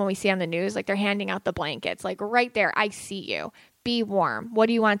 When we see on the news, like they're handing out the blankets, like right there, I see you. Be warm. What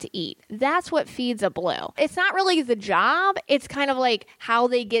do you want to eat? That's what feeds a blue. It's not really the job. It's kind of like how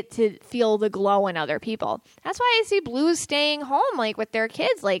they get to feel the glow in other people. That's why I see blues staying home, like with their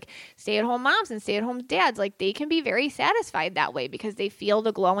kids, like stay-at-home moms and stay-at-home dads. Like they can be very satisfied that way because they feel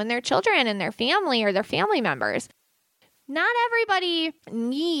the glow in their children and their family or their family members. not everybody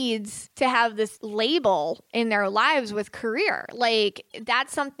needs to have this label in their lives with career. Like,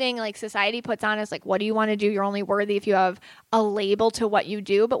 that's something like society puts on us, like, what do you want to do? You're only worthy if you have a label to what you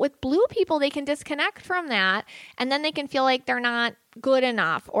do. But with blue people, they can disconnect from that, and then they can feel like they're not good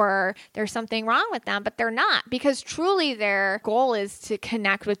enough or there's something wrong with them, but they're not, because truly their goal is to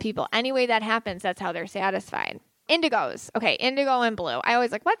connect with people. Any way that happens, that's how they're satisfied. Indigos. Okay, indigo and blue. I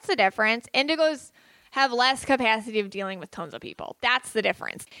always like, what's the difference? Indigos have less capacity of dealing with tons of people. That's the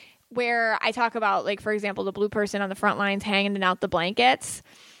difference. Where I talk about, like, for example, the blue person on the front lines hanging out the blankets,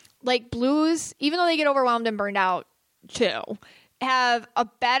 like blues, even though they get overwhelmed and burned out too, have a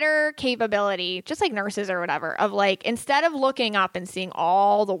better capability, just like nurses or whatever, of like, instead of looking up and seeing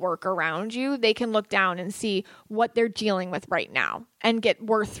all the work around you, they can look down and see what they're dealing with right now and get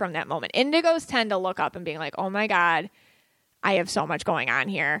worth from that moment. Indigos tend to look up and being like, oh my God, I have so much going on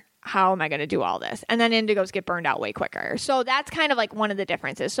here. How am I going to do all this? And then indigos get burned out way quicker. So that's kind of like one of the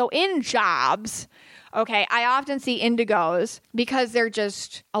differences. So in jobs, okay, I often see indigos because they're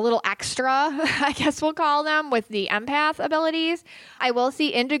just a little extra, I guess we'll call them, with the empath abilities. I will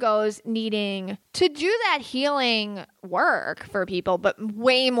see indigos needing to do that healing work for people, but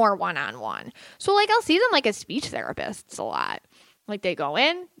way more one-on-one. So like I'll see them like as speech therapists a lot. Like they go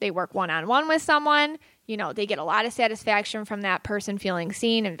in, they work one-on-one with someone. You know, they get a lot of satisfaction from that person feeling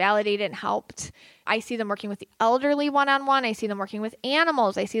seen and validated and helped. I see them working with the elderly one-on-one. I see them working with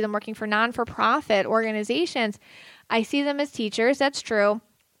animals. I see them working for non-for-profit organizations. I see them as teachers. That's true.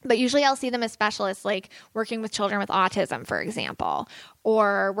 But usually I'll see them as specialists, like working with children with autism, for example,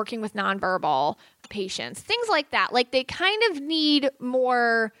 or working with nonverbal patients, things like that. Like they kind of need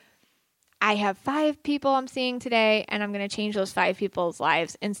more. I have 5 people I'm seeing today, and I'm going to change those 5 people's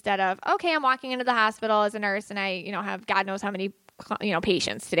lives instead of, okay, I'm walking into the hospital as a nurse and I, have God knows how many,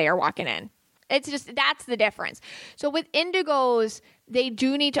 patients today are walking in. It's just, that's the difference. So with indigos, they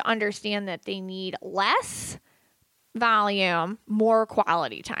do need to understand that they need less volume, more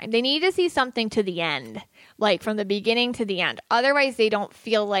quality time. They need to see something to the end, like from the beginning to the end. Otherwise, they don't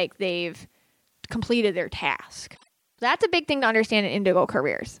feel like they've completed their task. That's a big thing to understand in indigo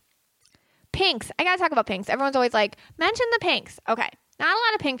careers. Pinks. I got to talk about pinks. Everyone's always like, mention the pinks. Okay. Not a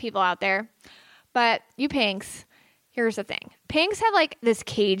lot of pink people out there, but you pinks, here's the thing. Pinks have like this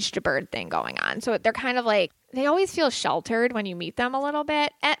caged bird thing going on. So they're kind of like, they always feel sheltered when you meet them a little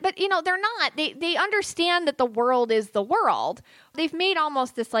bit. But, they're not. They understand that the world is the world. They've made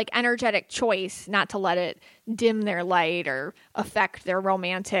almost this like energetic choice not to let it dim their light or affect their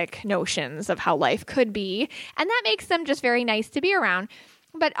romantic notions of how life could be. And that makes them just very nice to be around.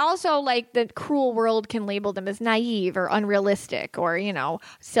 But also, like, the cruel world can label them as naive or unrealistic or,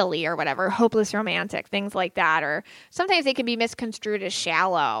 silly or whatever, hopeless romantic, things like that. Or sometimes they can be misconstrued as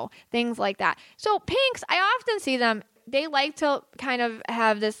shallow, things like that. So pinks, I often see them, they like to kind of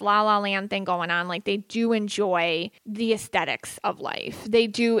have this La La Land thing going on. Like, they do enjoy the aesthetics of life. They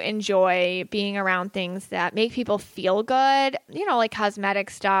do enjoy being around things that make people feel good, like cosmetic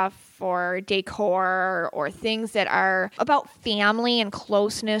stuff or decor or things that are about family and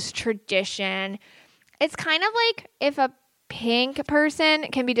closeness, tradition. It's kind of like if a pink person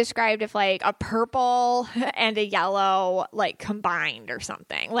can be described if like a purple and a yellow like combined or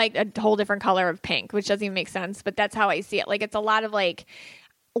something, like a whole different color of pink, which doesn't even make sense, but that's how I see it. Like it's a lot of like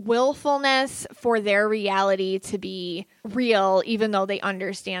willfulness for their reality to be real, even though they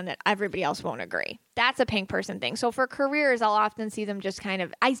understand that everybody else won't agree. That's a pink person thing. So for careers, I'll often see them just kind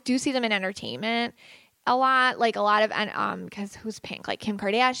of, I do see them in entertainment a lot, like a lot of, because who's pink? Like Kim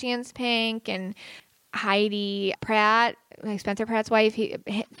Kardashian's pink and Heidi Pratt, like Spencer Pratt's wife,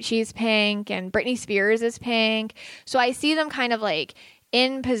 she's pink, and Britney Spears is pink. So I see them kind of like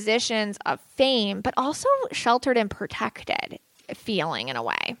in positions of fame, but also sheltered and protected feeling in a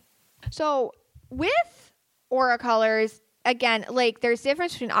way. So with aura colors, again, like there's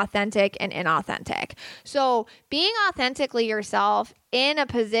difference between authentic and inauthentic. So being authentically yourself in a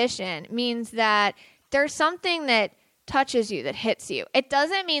position means that there's something that touches you, that hits you. It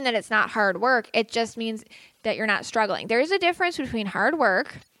doesn't mean that it's not hard work. It just means that you're not struggling. There is a difference between hard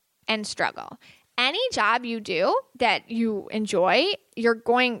work and struggle. Any job you do that you enjoy, you're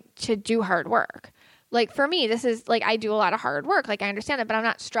going to do hard work. Like for me, this is like, I do a lot of hard work. Like I understand it, but I'm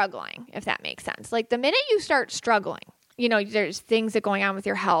not struggling, if that makes sense. Like the minute you start struggling, there's things that going on with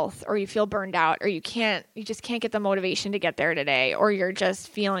your health, or you feel burned out, or you just can't get the motivation to get there today, or you're just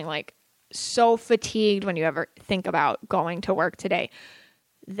feeling like so fatigued when you ever think about going to work today.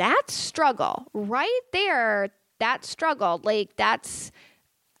 That struggle right there, that struggle, like that's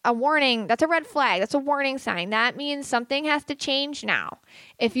a warning. That's a red flag. That's a warning sign. That means something has to change now.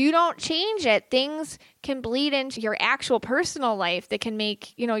 If you don't change it, things can bleed into your actual personal life that can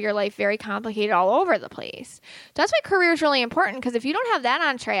make, your life very complicated all over the place. So that's why career is really important, because if you don't have that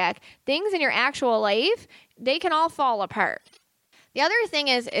on track, things in your actual life, they can all fall apart. The other thing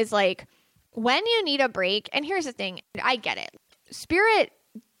is like when you need a break, and here's the thing, I get it. Spirit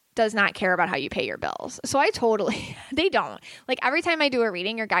does not care about how you pay your bills. So they don't. Like every time I do a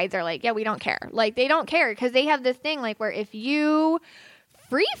reading, your guides are like, yeah, we don't care. Like they don't care because they have this thing like where if you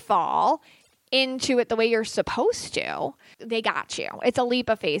free fall into it the way you're supposed to, they got you. It's a leap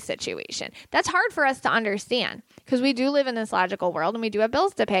of faith situation. That's hard for us to understand because we do live in this logical world and we do have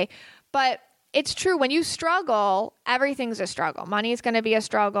bills to pay. But it's true. When you struggle, everything's a struggle. Money is going to be a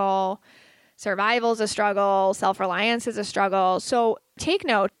struggle. Survival is a struggle. Self-reliance is a struggle. So take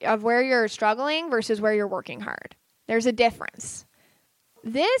note of where you're struggling versus where you're working hard. There's a difference.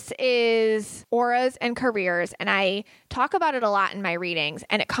 This is auras and careers, and I talk about it a lot in my readings,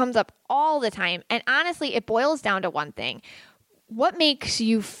 and it comes up all the time. And honestly, it boils down to one thing. What makes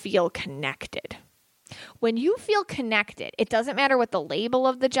you feel connected? When you feel connected, it doesn't matter what the label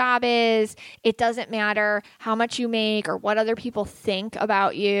of the job is. It doesn't matter how much you make or what other people think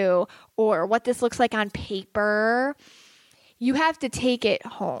about you or what this looks like on paper. You have to take it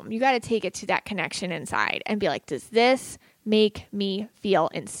home. You got to take it to that connection inside and be like, does this make me feel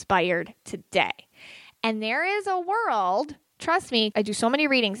inspired today? And there is a world, trust me, I do so many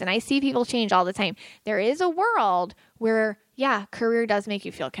readings and I see people change all the time. There is a world where career does make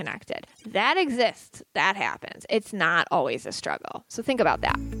you feel connected. That exists. That happens. It's not always a struggle. So think about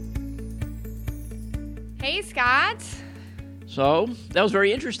that. Hey, Scott. So that was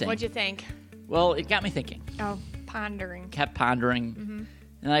very interesting. What'd you think? Well, it got me thinking. Oh, pondering. Kept pondering.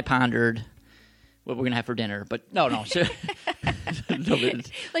 And I pondered what we're going to have for dinner. But no. So,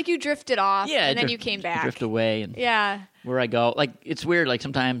 like you drifted off and then you came I back. drift away. And where I go. Like, it's weird. Like,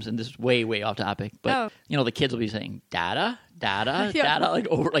 sometimes, and this is way, way off topic, but, the kids will be saying, dada, like,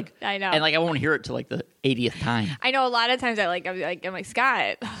 over, like, I know. And, like, I won't hear it till, like, the 80th time. I know a lot of times I'm like,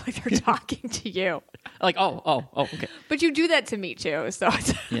 Scott, like, they're talking to you. Like, oh, okay. But you do that to me, too, so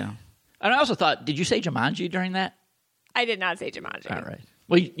it's... Yeah. And I also thought, did you say Jumanji during that? I did not say Jumanji. All right.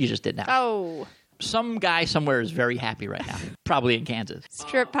 Well, you just did now. Oh. Some guy somewhere is very happy right now, probably in Kansas.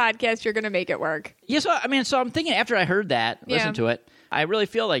 Strip podcast, you're going to make it work. Yeah, so I'm thinking after I heard that, listened to it, I really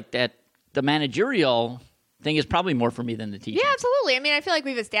feel like that the managerial thing is probably more for me than the teaching. Yeah, absolutely. I mean, I feel like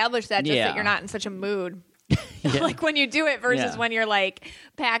we've established that that you're not in such a mood. Like when you do it versus when you're like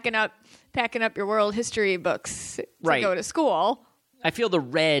packing up your world history books to go to school. I feel the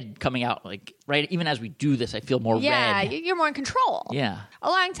red coming out, like, right? Even as we do this, I feel more red. Yeah, you're more in control. Yeah. A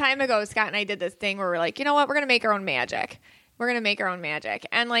long time ago, Scott and I did this thing where we're like, you know what? We're going to make our own magic.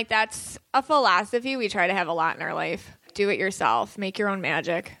 And, like, that's a philosophy we try to have a lot in our life. Do it yourself. Make your own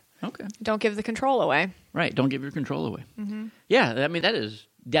magic. Okay. Don't give the control away. Right. Don't give your control away. Mm-hmm. Yeah. I mean, that is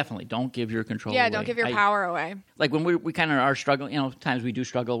definitely don't give your control away. Yeah, don't give your power away. Like when we kind of are struggling, times we do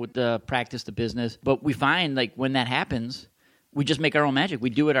struggle with the practice, the business. But we find, like, when that happens, we just make our own magic. We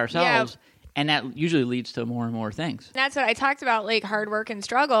do it ourselves. Yeah. And that usually leads to more and more things. That's what I talked about, like hard work and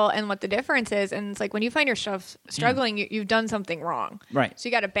struggle and what the difference is. And it's like when you find yourself struggling, you've done something wrong. Right. So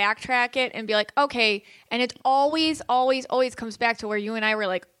you got to backtrack it and be like, okay. And it always, always, always comes back to where you and I were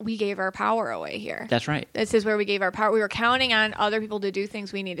like, we gave our power away here. That's right. This is where we gave our power. We were counting on other people to do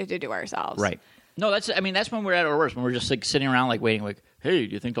things we needed to do ourselves. Right. No, that's when we're at our worst, when we're just like sitting around like waiting, like, hey,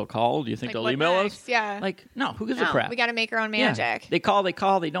 do you think they'll call? Do you think like, they'll email next? us? Yeah. Like, no, who gives a crap? We got to make our own magic. Yeah. They call, they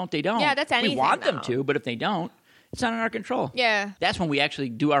don't, they don't. Yeah, that's anything. We want them to, but if they don't, it's not in our control. Yeah. That's when we actually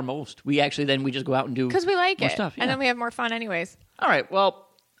do our most. We just go out and do because we like more it. stuff. Yeah. And then we have more fun anyways. All right. Well,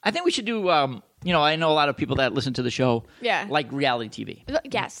 I think we should do, I know a lot of people that listen to the show like reality TV.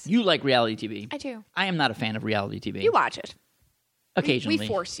 Yes. You like reality TV. I do. I am not a fan of reality TV. You watch it. Occasionally. We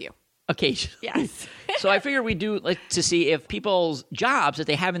force you. Occasionally. Yes. So I figured we'd do to see if people's jobs that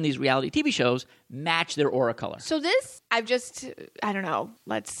they have in these reality TV shows match their aura color. So this, I don't know,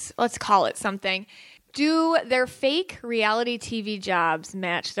 let's call it something. Do their fake reality TV jobs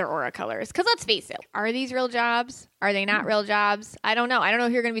match their aura colors? Because let's face it, are these real jobs? Are they not real jobs? I don't know. I don't know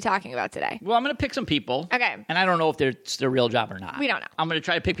who you're going to be talking about today. Well, I'm going to pick some people. Okay. And I don't know if it's their real job or not. We don't know. I'm going to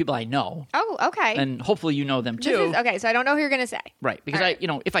try to pick people I know. Oh, okay. And hopefully you know them too. Okay, so I don't know who you're going to say. Right. Because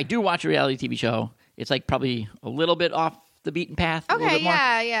if I do watch a reality TV show, it's like probably a little bit off the beaten path. Okay, a little bit more.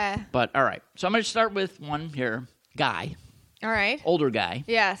 yeah. But all right. So I'm going to start with one here. Guy. All right. Older guy.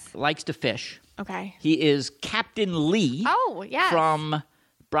 Yes. Likes to fish. Okay. He is Captain Lee. Oh, yes. From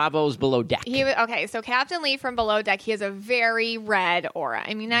Bravo's Below Deck. Okay, so Captain Lee from Below Deck, he has a very red aura.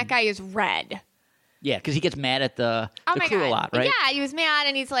 I mean, that guy is red. Yeah, because he gets mad at the Oh my crew God. a lot, right? Yeah, he was mad,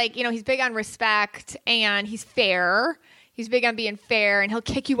 and he's like, he's big on respect, and he's fair. He's big on being fair, and he'll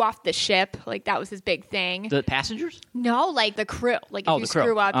kick you off the ship. Like, that was his big thing. The passengers? No, like the crew. Like, if you the crew.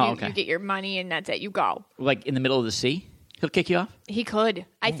 screw up, Oh, okay. you get your money, and that's it. You go. Like in the middle of the sea? He'll kick you off? He could.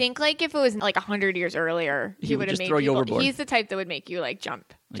 I think, like, if it was like 100 years earlier, he would would have just made throw you people. overboard. He's the type that would make you like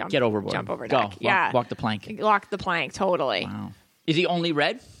jump, Get overboard. jump over Go. deck. Yeah, Walk the plank. Lock the plank. Totally. Wow. Is he only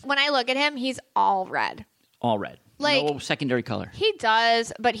red? When I look at him, he's all red. All red. Like- no secondary color. He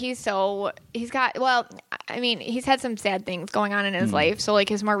does, but he's got, well, I mean, he's had some sad things going on in his life. So, like,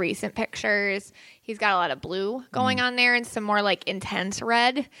 his more recent pictures, he's got a lot of blue going on there and some more, like, intense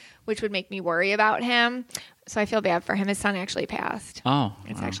red, which would make me worry about him. So I feel bad for him. His son actually passed. Oh.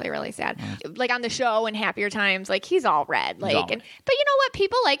 It's wow. actually really sad. Like, on the show in Happier Times, like, he's all red. Like, all red. But you know what?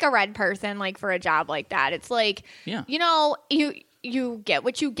 People like a red person, like, for a job like that. It's like, Yeah. You get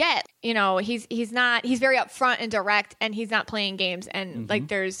what you get. He's very upfront and direct, and he's not playing games, and like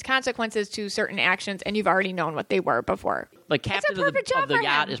there's consequences to certain actions, and you've already known what they were before. Like captain of perfect job the for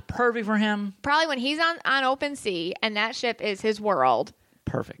yacht him. is perfect for him. Probably when he's on open sea and that ship is his world,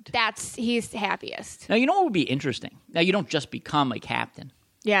 Perfect. he's happiest. Now, you know what would be interesting? Now, you don't just become a captain.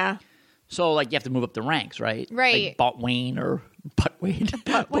 Yeah. So, like, you have to move up the ranks, right? Right. Like Boatwain or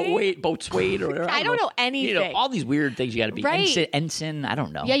Boatswain or whatever. I don't know anything. All these weird things you got to be. Right. Ensign, I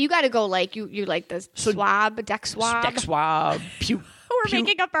don't know. Yeah, you got to go like you like the deck swab. Deck swab, puke. We're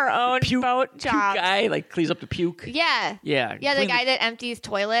making up our own boat Puke jobs. guy, like, cleans up the puke. Yeah. Yeah. Yeah, the Clean guy that empties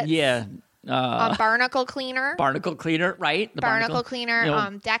toilets. Yeah. Barnacle cleaner. Barnacle cleaner, right? The Barnacle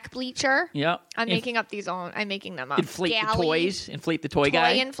cleaner. Deck bleacher. Yeah. I'm making them up. Inflate Galley, the toys. Inflate the toy Toy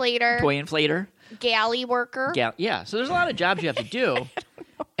guy. inflator. Toy inflator. Galley worker. Yeah. So there's a lot of jobs you have to do.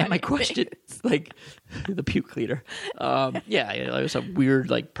 And my question is, like, the puke cleaner. There's a weird,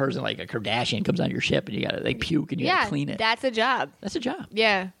 like, person, like a Kardashian comes on your ship and you got to, like, puke and you got to clean it. That's a job. That's a job.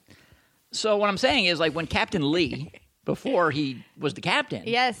 Yeah. So what I'm saying is, like, when Captain Lee, before he was the captain,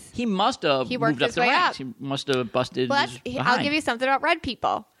 Yes. he must have He worked moved up his the way ranks. up. He must have busted Well, his I'll behind. give you something about red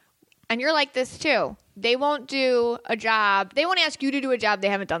people. And you're like this too. They won't do a job. They won't ask you to do a job they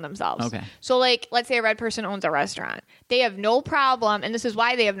haven't done themselves. Okay. So, like, let's say a red person owns a restaurant. They have no problem, and this is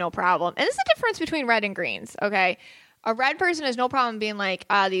why they have no problem. And this is the difference between red and greens, okay? A red person has no problem being like,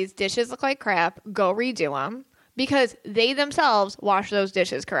 these dishes look like crap. Go redo them. Because they themselves wash those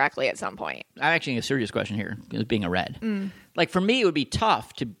dishes correctly at some point. I'm actually a serious question here, as being a red. Like, for me, it would be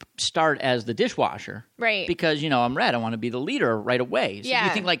tough to start as the dishwasher. Right. Because, I'm red. I want to be the leader right away. So Yeah.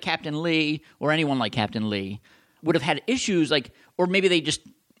 you think, like, Captain Lee or anyone like Captain Lee would have had issues, like, or maybe they just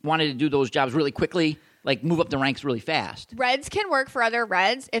wanted to do those jobs really quickly, like, move up the ranks really fast. Reds can work for other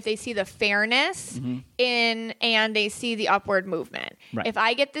reds if they see the fairness and they see the upward movement. Right. If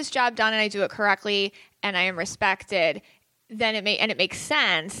I get this job done and I do it correctly and I am respected, then it makes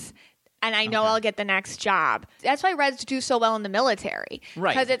sense. And I know I'll get the next job. That's why Reds do so well in the military.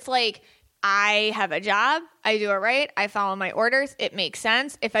 Right. Because it's like, I have a job, I do it right, I follow my orders, it makes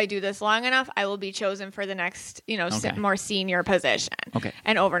sense. If I do this long enough, I will be chosen for the next, Okay. more senior position. Okay.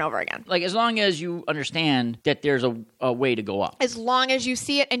 And over again. Like, as long as you understand that there's a way to go up. As long as you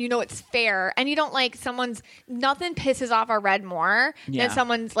see it and you know it's fair and you don't like nothing pisses off a red more Yeah. than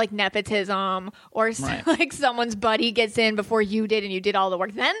someone's like nepotism or Right. like someone's buddy gets in before you did and you did all the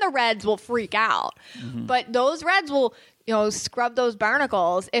work. Then the reds will freak out. But those reds will, scrub those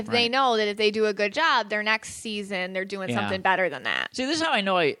barnacles if they Right. know that if they do a good job, their next season they're doing Yeah. something better than that. See, this is how I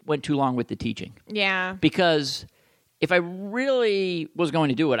know I went too long with the teaching. Yeah. Because if I really was going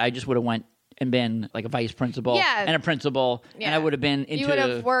to do it, I just would have went and been like a vice principal Yeah. and a principal, and Yeah. I would have been into You would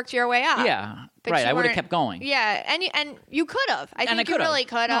have worked your way up. Yeah, But right. you I would have weren't- kept going. Yeah, and you could have. I think I you could've. really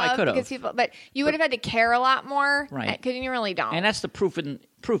could No, I have. could've. Because but you would have had to care a lot more. Right. Because you really don't. And that's the proof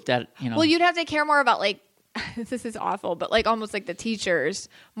that Well, you'd have to care more about like this is awful, but like almost like the teachers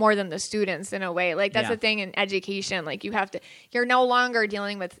more than the students in a way. Like that's Yeah. the thing in education. Like you're no longer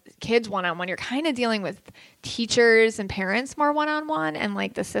dealing with kids one-on-one. You're kind of dealing with teachers and parents more one-on-one and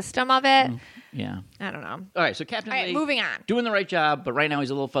like the system of it. yeah. I don't know. All right, so Captain All right, Lee, moving on. doing the right job, but right now he's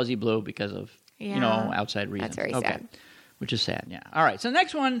a little fuzzy blue because of Yeah. outside reasons. That's very okay. sad. Which is sad. Yeah. All right. So the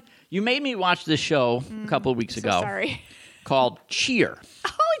next one, you made me watch this show a couple of weeks So ago sorry. called Cheer.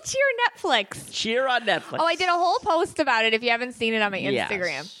 Oh, cheer Netflix. Cheer on Netflix. Oh, I did a whole post about it. If you haven't seen it on my Yes.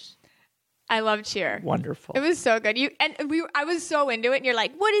 Instagram, I love Cheer. Wonderful. It was so good. I was so into it, and you're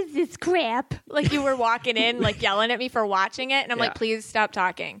like, "What is this crap?" Like you were walking in, like yelling at me for watching it, and I'm Yeah. like, "Please stop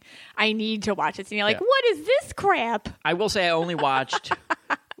talking. I need to watch it." And you're like, Yeah. "What is this crap?" I will say I only watched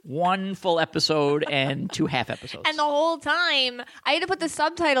 1 full episode and 2 half episodes. And the whole time, I had to put the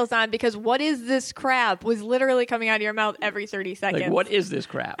subtitles on because "what is this crap" was literally coming out of your mouth every 30 seconds. like, what is this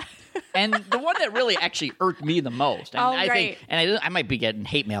crap? And the one that really actually irked me the most, and I great. think, and I might be getting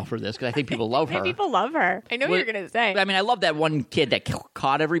hate mail for this because I think people love her. People love her. I know what you're going to say. I mean, I love that one kid that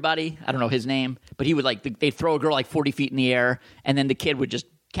caught everybody. I don't know his name, but he would they'd throw a girl like 40 feet in the air, and then the kid would just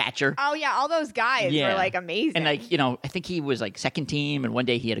catch her. Oh yeah, all those guys were like amazing. And like, you know, I think he was like second team, and one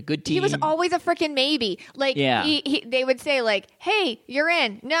day he had a good team. He was always a freaking maybe. Like, they would say like, "Hey, you're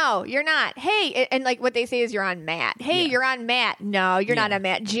in." "No, you're not." "Hey," and like what they say is, "You're on Matt." "Hey, you're on Matt." "No, you're not on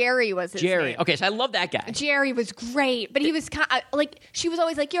Matt." Jerry was his name. Okay, so I love that guy. Jerry was great, but he was like, she was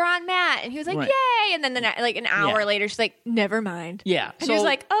always like, "You're on Matt," and he was like, "Yay!" And then like an hour later, she's like, "Never mind." Yeah, and he was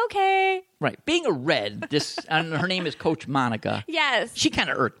like, "Okay." Right, being a red, and her name is Coach Monica. Yes, she kind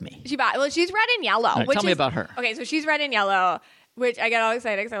of irked me. Well, she's red and yellow. Right, tell me about her. Okay, so she's red and yellow, which I get all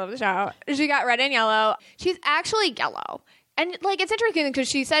excited because I love the show. She got red and yellow. She's actually yellow. And like it's interesting because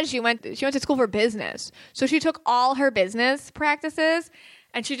she said she went to school for business. So she took all her business practices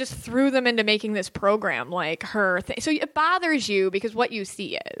and she just threw them into making this program like her thing. So it bothers you because what you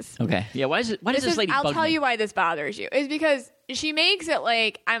see is. Okay. Yeah, why does this lady I'll bug tell me? you why this bothers you. Is because she makes it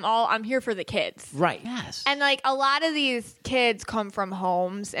like I'm here for the kids. Right. Yes. And like a lot of these kids come from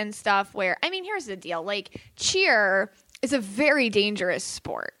homes and stuff where, I mean, here's the deal. Like cheer is a very dangerous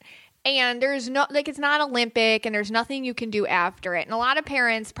sport. And there's no, like, it's not Olympic and there's nothing you can do after it. And a lot of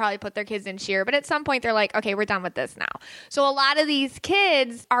parents probably put their kids in cheer, but at some point they're like, okay, we're done with this now. So a lot of these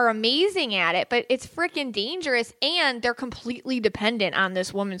kids are amazing at it, but it's freaking dangerous and they're completely dependent on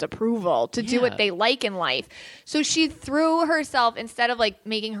this woman's approval to do what they like in life. So she threw herself, instead of like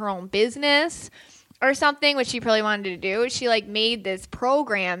making her own business or something, which she probably wanted to do, she like made this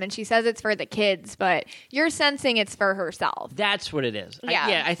program and she says it's for the kids, but you're sensing it's for herself. That's what it is.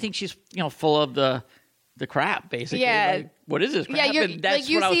 Yeah. I think she's, full of the crap, basically. Yeah. Like, what is this crap? Yeah, And that's like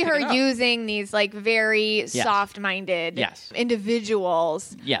you what I was see her picking up. using these like very soft-minded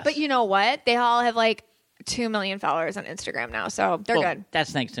individuals. Yes. But you know what? They all have like 2 million followers on Instagram now, so they're good.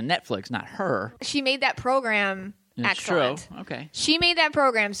 That's thanks to Netflix, not her. She made that program It's excellent. true. Okay. She made that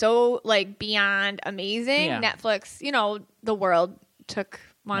program so like beyond amazing. Yeah. Netflix, the world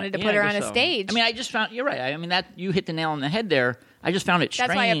wanted to put her on a stage. I mean, I just found, you're right. I mean, that you hit the nail on the head there. I just found it strange.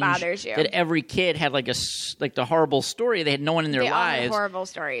 That's why it bothers you. That every kid had like the horrible story. They had no one in their they all lives. have horrible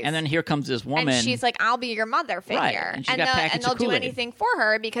stories. And then here comes this woman. And she's like, I'll be your mother figure. Right. And she's got packets they'll of do Kool-Aid. anything for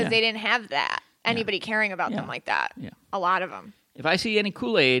her because they didn't have that. Anybody caring about them like that. Yeah. A lot of them. If I see any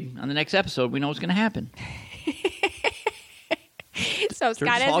Kool-Aid on the next episode, we know what's going to happen. So They're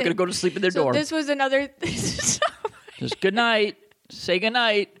Scott just all going to go to sleep in their door. This was another. Just good night. Say good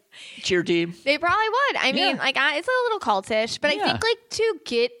night. Cheer team. They probably would. I mean, Yeah. like it's a little cultish, but I Yeah. think like to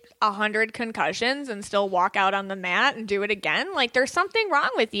get 100 concussions and still walk out on the mat and do it again, like there's something wrong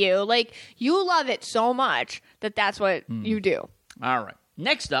with you. Like you love it so much that's what you do. All right.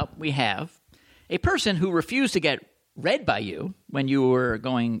 Next up, we have a person who refused to get read by you when you were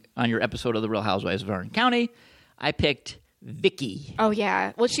going on your episode of The Real Housewives of Orange County. I picked Vicky. Oh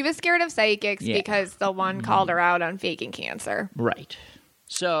yeah. Well, she was scared of psychics because the one called her out on faking cancer. Right.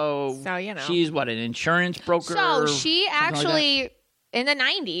 So she's what, an insurance broker? So she Something like actually, in the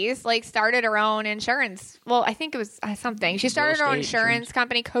 90s, like started her own insurance. Well, I think it was something. She started her own insurance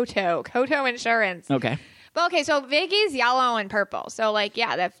company, Koto Insurance. Okay. But okay, so Vicky's yellow and purple. So like,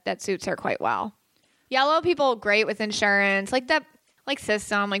 yeah, that suits her quite well. Yellow people great with insurance, like that, like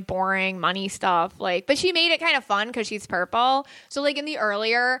system, like boring money stuff. Like, but she made it kind of fun because she's purple. So like in the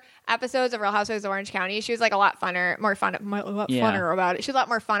earlier episodes of Real Housewives of Orange County, she was like a lot funner about it. She's a lot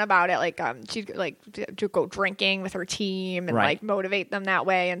more fun about it. Like she'd like to go drinking with her team and like motivate them that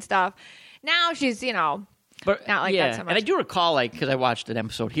way and stuff. Now she's But not like that so much. And I do recall, like, because I watched an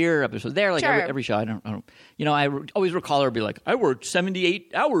episode here, episode there, like every show. I don't. I always recall her be like, "I worked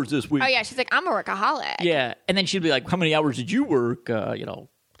 78 hours this week." Oh yeah, she's like, I'm a workaholic. Yeah, and then she'd be like, "How many hours did you work?"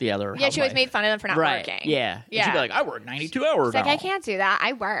 The other. Yeah, she always housewife. made fun of them for not working. Yeah, yeah. And she'd be like, "I work 92 hours." It's like, I can't do that.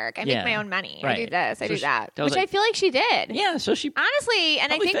 I work. I make my own money. I do this. I do that. Which I feel like she did. Yeah, so she honestly,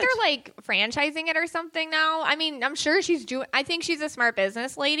 and I think fits. they're like franchising it or something now. I mean, I'm sure she's doing. I think she's a smart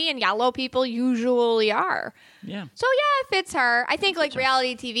business lady, and yellow people usually are. Yeah. So yeah, it fits her. I think like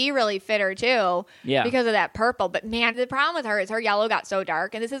reality TV really fit her too. Yeah. Because of that purple. But man, the problem with her is her yellow got so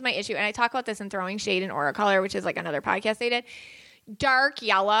dark, and this is my issue. And I talk about this in Throwing Shade in Aura Color, which is like another podcast they did. Dark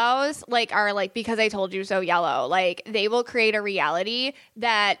yellows are like because I told you so yellow. Like they will create a reality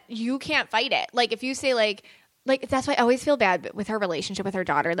that you can't fight it. Like if you say like like, that's why I always feel bad with her relationship with her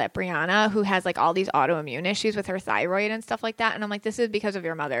daughter, that Brianna, who has like all these autoimmune issues with her thyroid and stuff like that. And I'm like, this is because of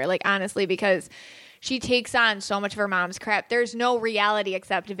your mother. Like, honestly, because she takes on so much of her mom's crap. There's no reality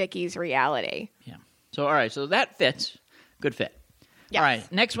except Vicky's reality. Yeah. So, all right. So that fits. Good fit. Yes. All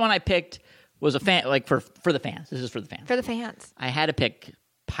right. Next one I picked was a fan, like for the fans. This is for the fans. For the fans. I had to pick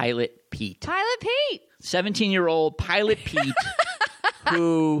Pilot Pete. Pilot Pete. 17-year-old Pilot Pete,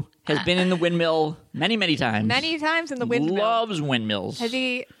 who has been in the windmill many, many times. Many times in the windmill. Loves windmills. Has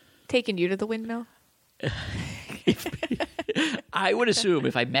he taken you to the windmill? I would assume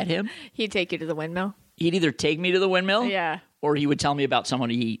if I met him, He'd take you to the windmill. he'd either take me to the windmill, Yeah. or he would tell me about someone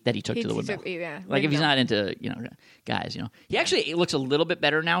that he took to the windmill. Yeah. Like if he's windmill. not into guys, he actually looks a little bit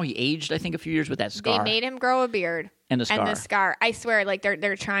better now. He aged, I think, a few years with that scar. They made him grow a beard. And the scar. And the scar. I swear, like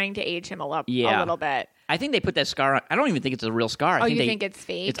they're trying to age him a little bit. I think they put that scar on. I don't even think it's a real scar. You think it's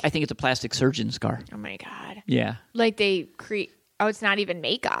fake? I think it's a plastic surgeon scar. Oh my God. Yeah. Like they create. Oh, it's not even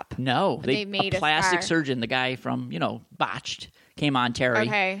makeup. No, They made a a plastic scar. surgeon, the guy from Botched, came on Terry,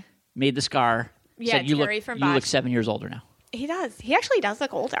 Okay. made the scar. Yeah, said, you Terry look, from you look Botched. 7 years older now. He does. He actually does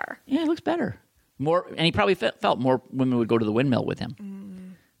look older. Yeah, he looks better. More, and he probably felt more women would go to the windmill with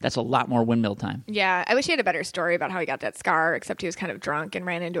him. That's a lot more windmill time. Yeah. I wish he had a better story about how he got that scar, except he was kind of drunk and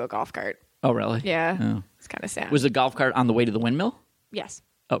ran into a golf cart. Oh, really? Yeah. Oh. It's kind of sad. Was the golf cart on the way to the windmill? Yes.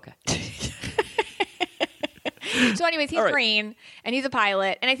 Okay. So anyways, he's All right. green and he's a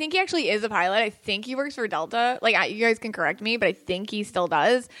pilot. And I think he actually is a pilot. I think he works for Delta. Like, you guys can correct me, but I think he still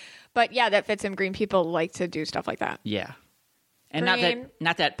does. But yeah, that fits him. Green people like to do stuff like that. Yeah. And Green.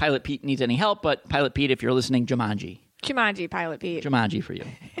 not that Pilot Pete needs any help, but Pilot Pete, if you're listening, Jumanji. Jumanji, Pilot Pete. Jumanji for you.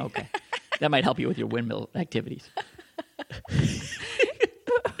 Okay. That might help you with your windmill activities.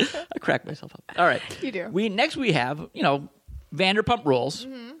 I crack myself up. All right. You do. Next we have, Vanderpump Rules.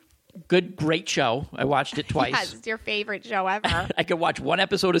 Great show. I watched it twice. Yes, it's your favorite show ever. I could watch one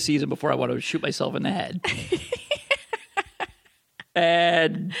episode a season before I want to shoot myself in the head.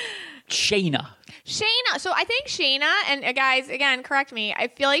 And Shayna. Shayna. So I think Shayna, and guys, again, correct me. I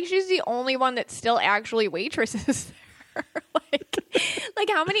feel like she's the only one that still actually waitresses there. like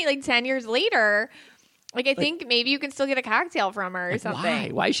how many? Like 10 years later. Like I think maybe you can still get a cocktail from her or something. Why?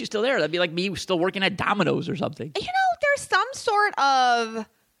 Why is she still there? That'd be like me still working at Domino's or something. There's some sort of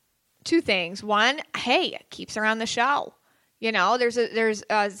two things. One, hey, it keeps her on the show. There's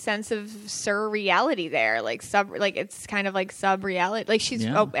a sense of surreality there, like it's kind of like sub reality. Like she's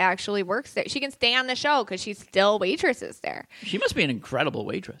actually works there. She can stay on the show because she's still waitresses there. She must be an incredible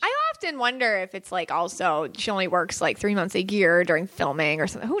waitress. I often wonder if it's like also she only works like 3 months a year during filming or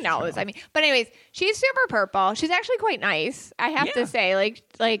something. Who knows? Sure. I mean, but anyways, she's super purple. She's actually quite nice. I have to say, like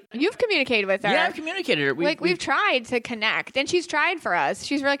you've communicated with her. Yeah, I've communicated her. We've tried to connect, and she's tried for us.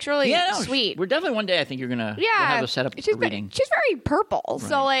 She's really sweet. We're definitely one day. I think you're gonna we'll have a setup reading. She's very purple. Right.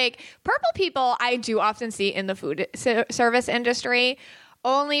 So like purple people, I do often see in the food service industry.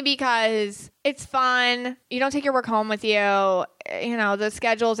 Only because it's fun. You don't take your work home with you. The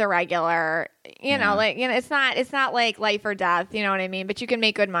schedule's irregular. It's not like life or death. You know what I mean? But you can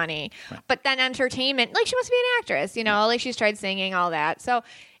make good money. Right. But then entertainment, like she must be an actress. Like she's tried singing, all that. So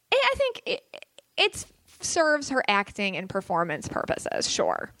I think it serves her acting and performance purposes.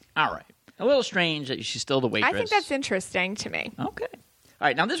 Sure. All right. A little strange that she's still the waitress. I think that's interesting to me. Okay. All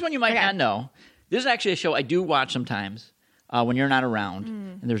right. Now this one you might not know. This is actually a show I do watch sometimes. When you're not around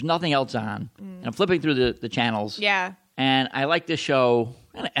and there's nothing else on. And I'm flipping through the channels. Yeah. And I like this show.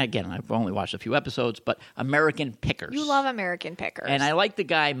 And again, I've only watched a few episodes, but American Pickers. You love American Pickers. And I like the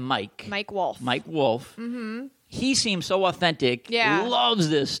guy, Mike. Mike Wolf. Mm-hmm. He seems so authentic. Yeah. Loves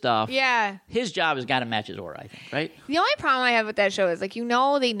this stuff. Yeah. His job has got to match his aura, I think, right? The only problem I have with that show is, like,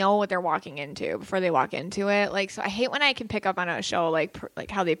 they know what they're walking into before they walk into it. Like, so I hate when I can pick up on a show, like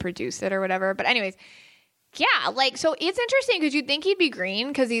how they produce it or whatever. But anyways, yeah, like, so it's interesting because you'd think he'd be green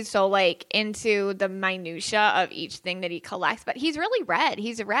because he's so, like, into the minutia of each thing that he collects. But he's really red.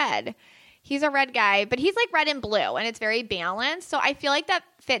 He's red. He's a red guy, but he's, like, red and blue, and it's very balanced. So I feel like that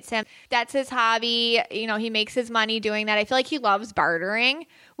fits him. That's his hobby. He makes his money doing that. I feel like he loves bartering,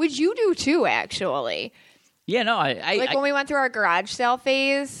 which you do, too, actually. Yeah, no, when we went through our garage sale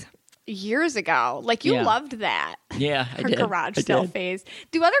phase years ago, like, you loved that. Yeah, I Our did. garage I sale did. phase.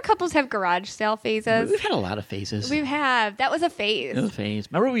 Do other couples have garage sale phases? We've had a lot of phases. We have. That was a phase. It was a phase.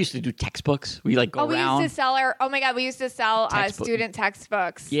 Remember we used to do textbooks? We like go We around. used to sell our. Oh my god, we used to sell Textbook. student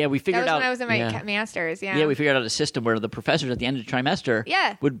textbooks. Yeah, we figured that was out. when I was in my yeah. master's. Yeah. Yeah, we figured out a system where the professors at the end of the trimester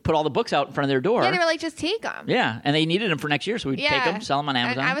Yeah. would put all the books out in front of their door. Yeah, they were like, just take them. Yeah, and they needed them for next year, so we'd take them, sell them on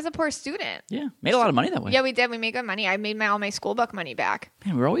Amazon. And I was a poor student. yeah, made a lot of money that way. Yeah, we did. We made good money. I made all my school book money back.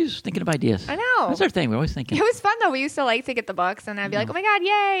 Man, we're always thinking of ideas. I know. That's our thing. We're always thinking. It was fun though. We used to like to get the books, and I'd be like, "Oh my god,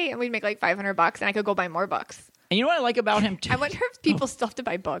 yay!" And we'd make like $500, and I could go buy more books. And you know what I like about him too? I wonder if people still have to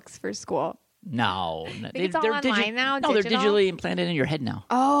buy books for school. No, it's all online now, No, they're digital? digitally implanted in your head now.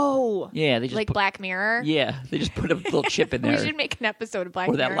 Oh, Yeah, they just like put, Black Mirror. Yeah, they just put a little chip in We there, should make an episode of Black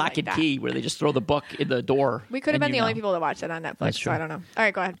or Mirror. that lock like and that. key where they just throw the book in the door. We could have and been the you only know. people to watch that on Netflix. That's So true. I don't know. All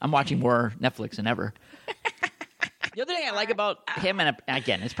right, go ahead. I'm watching more Netflix than ever. The other thing I like about him, and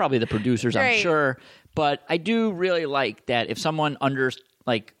again, it's probably the producers, I'm Right. sure, but I do really like that if someone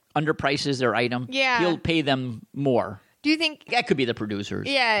underprices their item, Yeah. he'll pay them more. Do you think That could be the producers.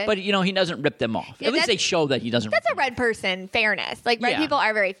 Yeah. But, he doesn't rip them off. Yeah, At least they that's- show that he doesn't that's rip a red person fairness? Like red Yeah. people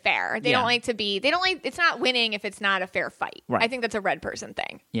are very fair. They Yeah. don't like to be. They don't like. It's not winning if it's not a fair fight. Right. I think that's a red person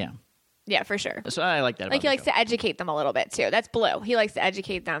thing. Yeah. Yeah, for sure. So I like that about Like he the likes show. to educate them a little bit too. That's Blue. He likes to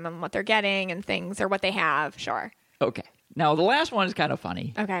educate them on what they're getting and things or what they have. Sure. Okay. Now, the last one is kind of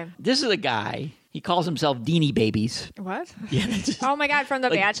funny. Okay. This is a guy. He calls himself Deanie Babies. What? Yeah. that's just- Oh my god, from The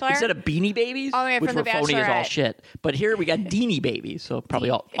like, Bachelor. Instead of Beanie Babies, Oh, yeah, which from were The phony as all Bachelorette. shit. But here we got Deanie Babies, so probably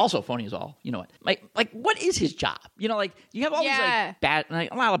also phony as all. You know what? Like what is his job? Like you have all Yeah. these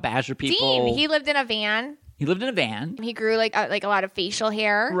like a lot of Badger people. Dean. He lived in a van. He lived in a van, He grew like a lot of facial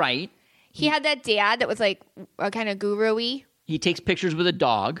hair. right? He had that dad that was like a kind of guru-y. He takes pictures with a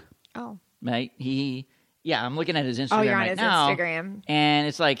dog, Oh. right? I'm looking at his Instagram You're on right his now, Instagram. and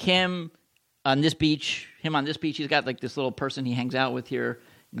it's like him on this beach. He's got like this little person he hangs out with here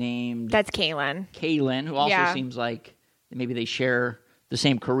named That's Kaylin. Kaylin, who also Yeah. seems like maybe they share the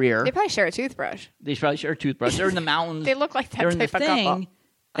same career. They probably share a toothbrush. They probably share a toothbrush. They're in the mountains. They look like that They're in the type of couple. thing,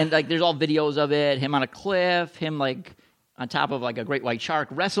 and like there's all videos of it. Him on a cliff. Him like on top of like a great white shark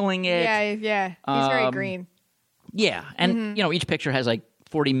wrestling it. Yeah. He's very Um, green. Yeah, and each picture has like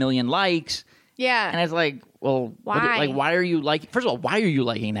 40 million likes, Yeah. and it's like, well, Why? why are you like? First of all, why are you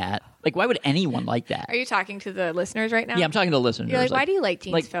liking that? Like, why would anyone like that? Are you talking to the listeners right now? Yeah, I'm talking to listeners. You're like, why do you like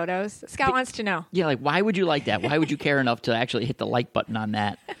Dean's like- photos? Scott wants to know. Yeah, like why would you like that? Why would you care enough to actually hit the like button on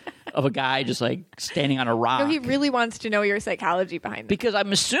that of a guy just like standing on a rock? No, he really wants to know your psychology behind it. Because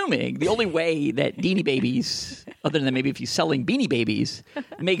I'm assuming the only way that Deanie Babies, other than maybe if he's selling Beanie Babies,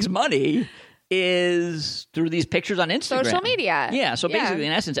 makes money is through these pictures on Instagram. Social media. Yeah, so Yeah. basically,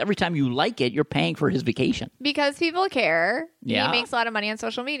 in essence, every time you like it, you're paying for his vacation. Because people care. Yeah. He makes a lot of money on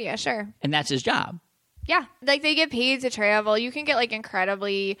social media, sure. And that's his job. Yeah. Like they get paid to travel. You can get like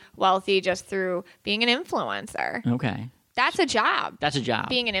incredibly wealthy just through being an influencer. Okay. That's a job. That's a job.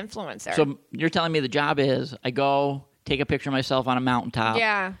 Being an influencer. So you're telling me the job is I go take a picture of myself on a mountaintop,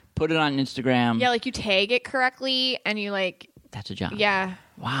 yeah. put it on Instagram. Yeah, like you tag it correctly and you like, That's a job. yeah.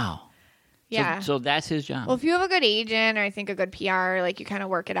 Wow. Yeah. So that's his job. Well, if you have a good agent or I think a good PR, like you kind of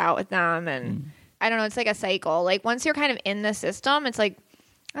work it out with them and I don't know, it's like a cycle. Like once you're kind of in the system, it's like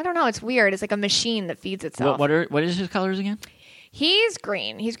I don't know, it's weird. It's like a machine that feeds itself. what is his colors again? He's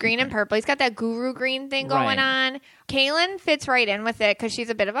green. He's green and purple. He's got that guru green thing going Right. on. Kaylin fits right in with it because she's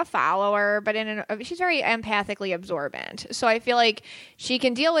a bit of a follower, but she's very empathically absorbent. So I feel like she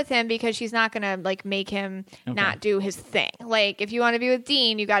can deal with him because she's not going to like make him not do his thing. Like if you want to be with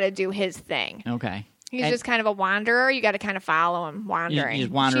Dean, you got to do his thing. Okay. He's And just kind of a wanderer. You got to kind of follow him wandering. He's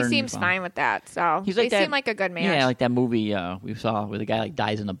wandering She seems fine. fine with that. So He's like they that, seem like a good match. Yeah, like that movie we saw where the guy like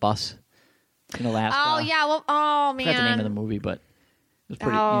dies in a bus in Alaska. oh yeah. Well. Oh man. I forgot the name of the movie, but it was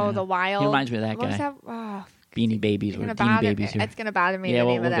pretty. Oh, yeah. the Wild. He reminds me of that What was guy. that? Oh, Beanie Babies it's or gonna Beanie bother Babies. me. Here. It's gonna bother me. Yeah, the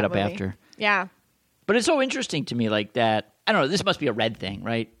we'll name of look it that up movie. after. Yeah. But it's so interesting to me, like that. I don't know. This must be a red thing,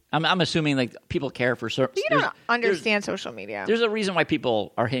 right? I'm assuming like people care for certain. You don't understand social media. There's a reason why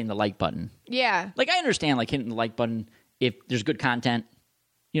people are hitting the like button. Yeah. Like I understand like hitting the like button if there's good content.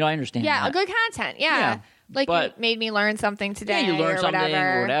 I understand. Yeah, that. good content. Yeah. Yeah, Like but- you made me learn something today. Yeah, you learn or something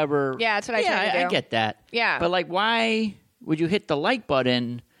whatever. or whatever. Yeah, that's what I try to do. I get that. Yeah. But like, why would you hit the like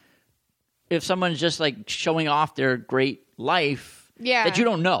button if someone's just like showing off their great life Yeah. that you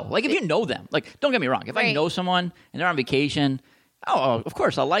don't know? Like, if you know them, like, don't get me wrong. If I Right. know someone and they're on vacation, of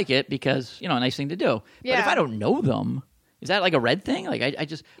course I'll like it because a nice thing to do. But if Yeah. I don't know them, is that like a red thing? Like, I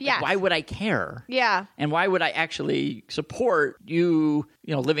just, like, Yes. why would I care? Yeah. And why would I actually support you,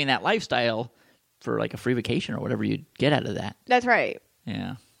 living that lifestyle for like a free vacation or whatever you'd get out of that? That's right.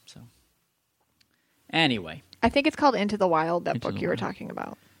 Yeah. So, anyway, I think it's called Into the Wild, that Into book the you were Wild. talking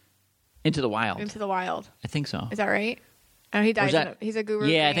about. Into the Wild. Into the Wild. I think so. Is that right? Oh, he dies. that- He's a guru.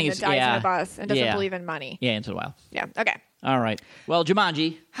 Yeah, I king think that it's- dies yeah. in a bus and doesn't Yeah. believe in money. Yeah, Into the Wild. Yeah. Okay. All right. Well,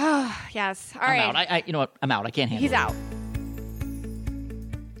 Jumanji. Yes. All I'm right. out. I you know what? I'm out. I can't handle He's it. out.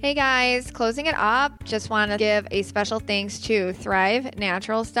 Hey guys, closing it up, just want to give a special thanks to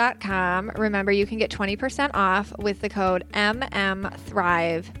ThriveNaturals.com. Remember, you can get 20% off with the code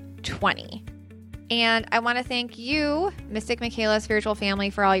MMThrive20. And I want to thank you, Mystic Michaela Spiritual Family,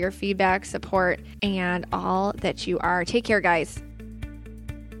 for all your feedback, support, and all that you are. Take care, guys.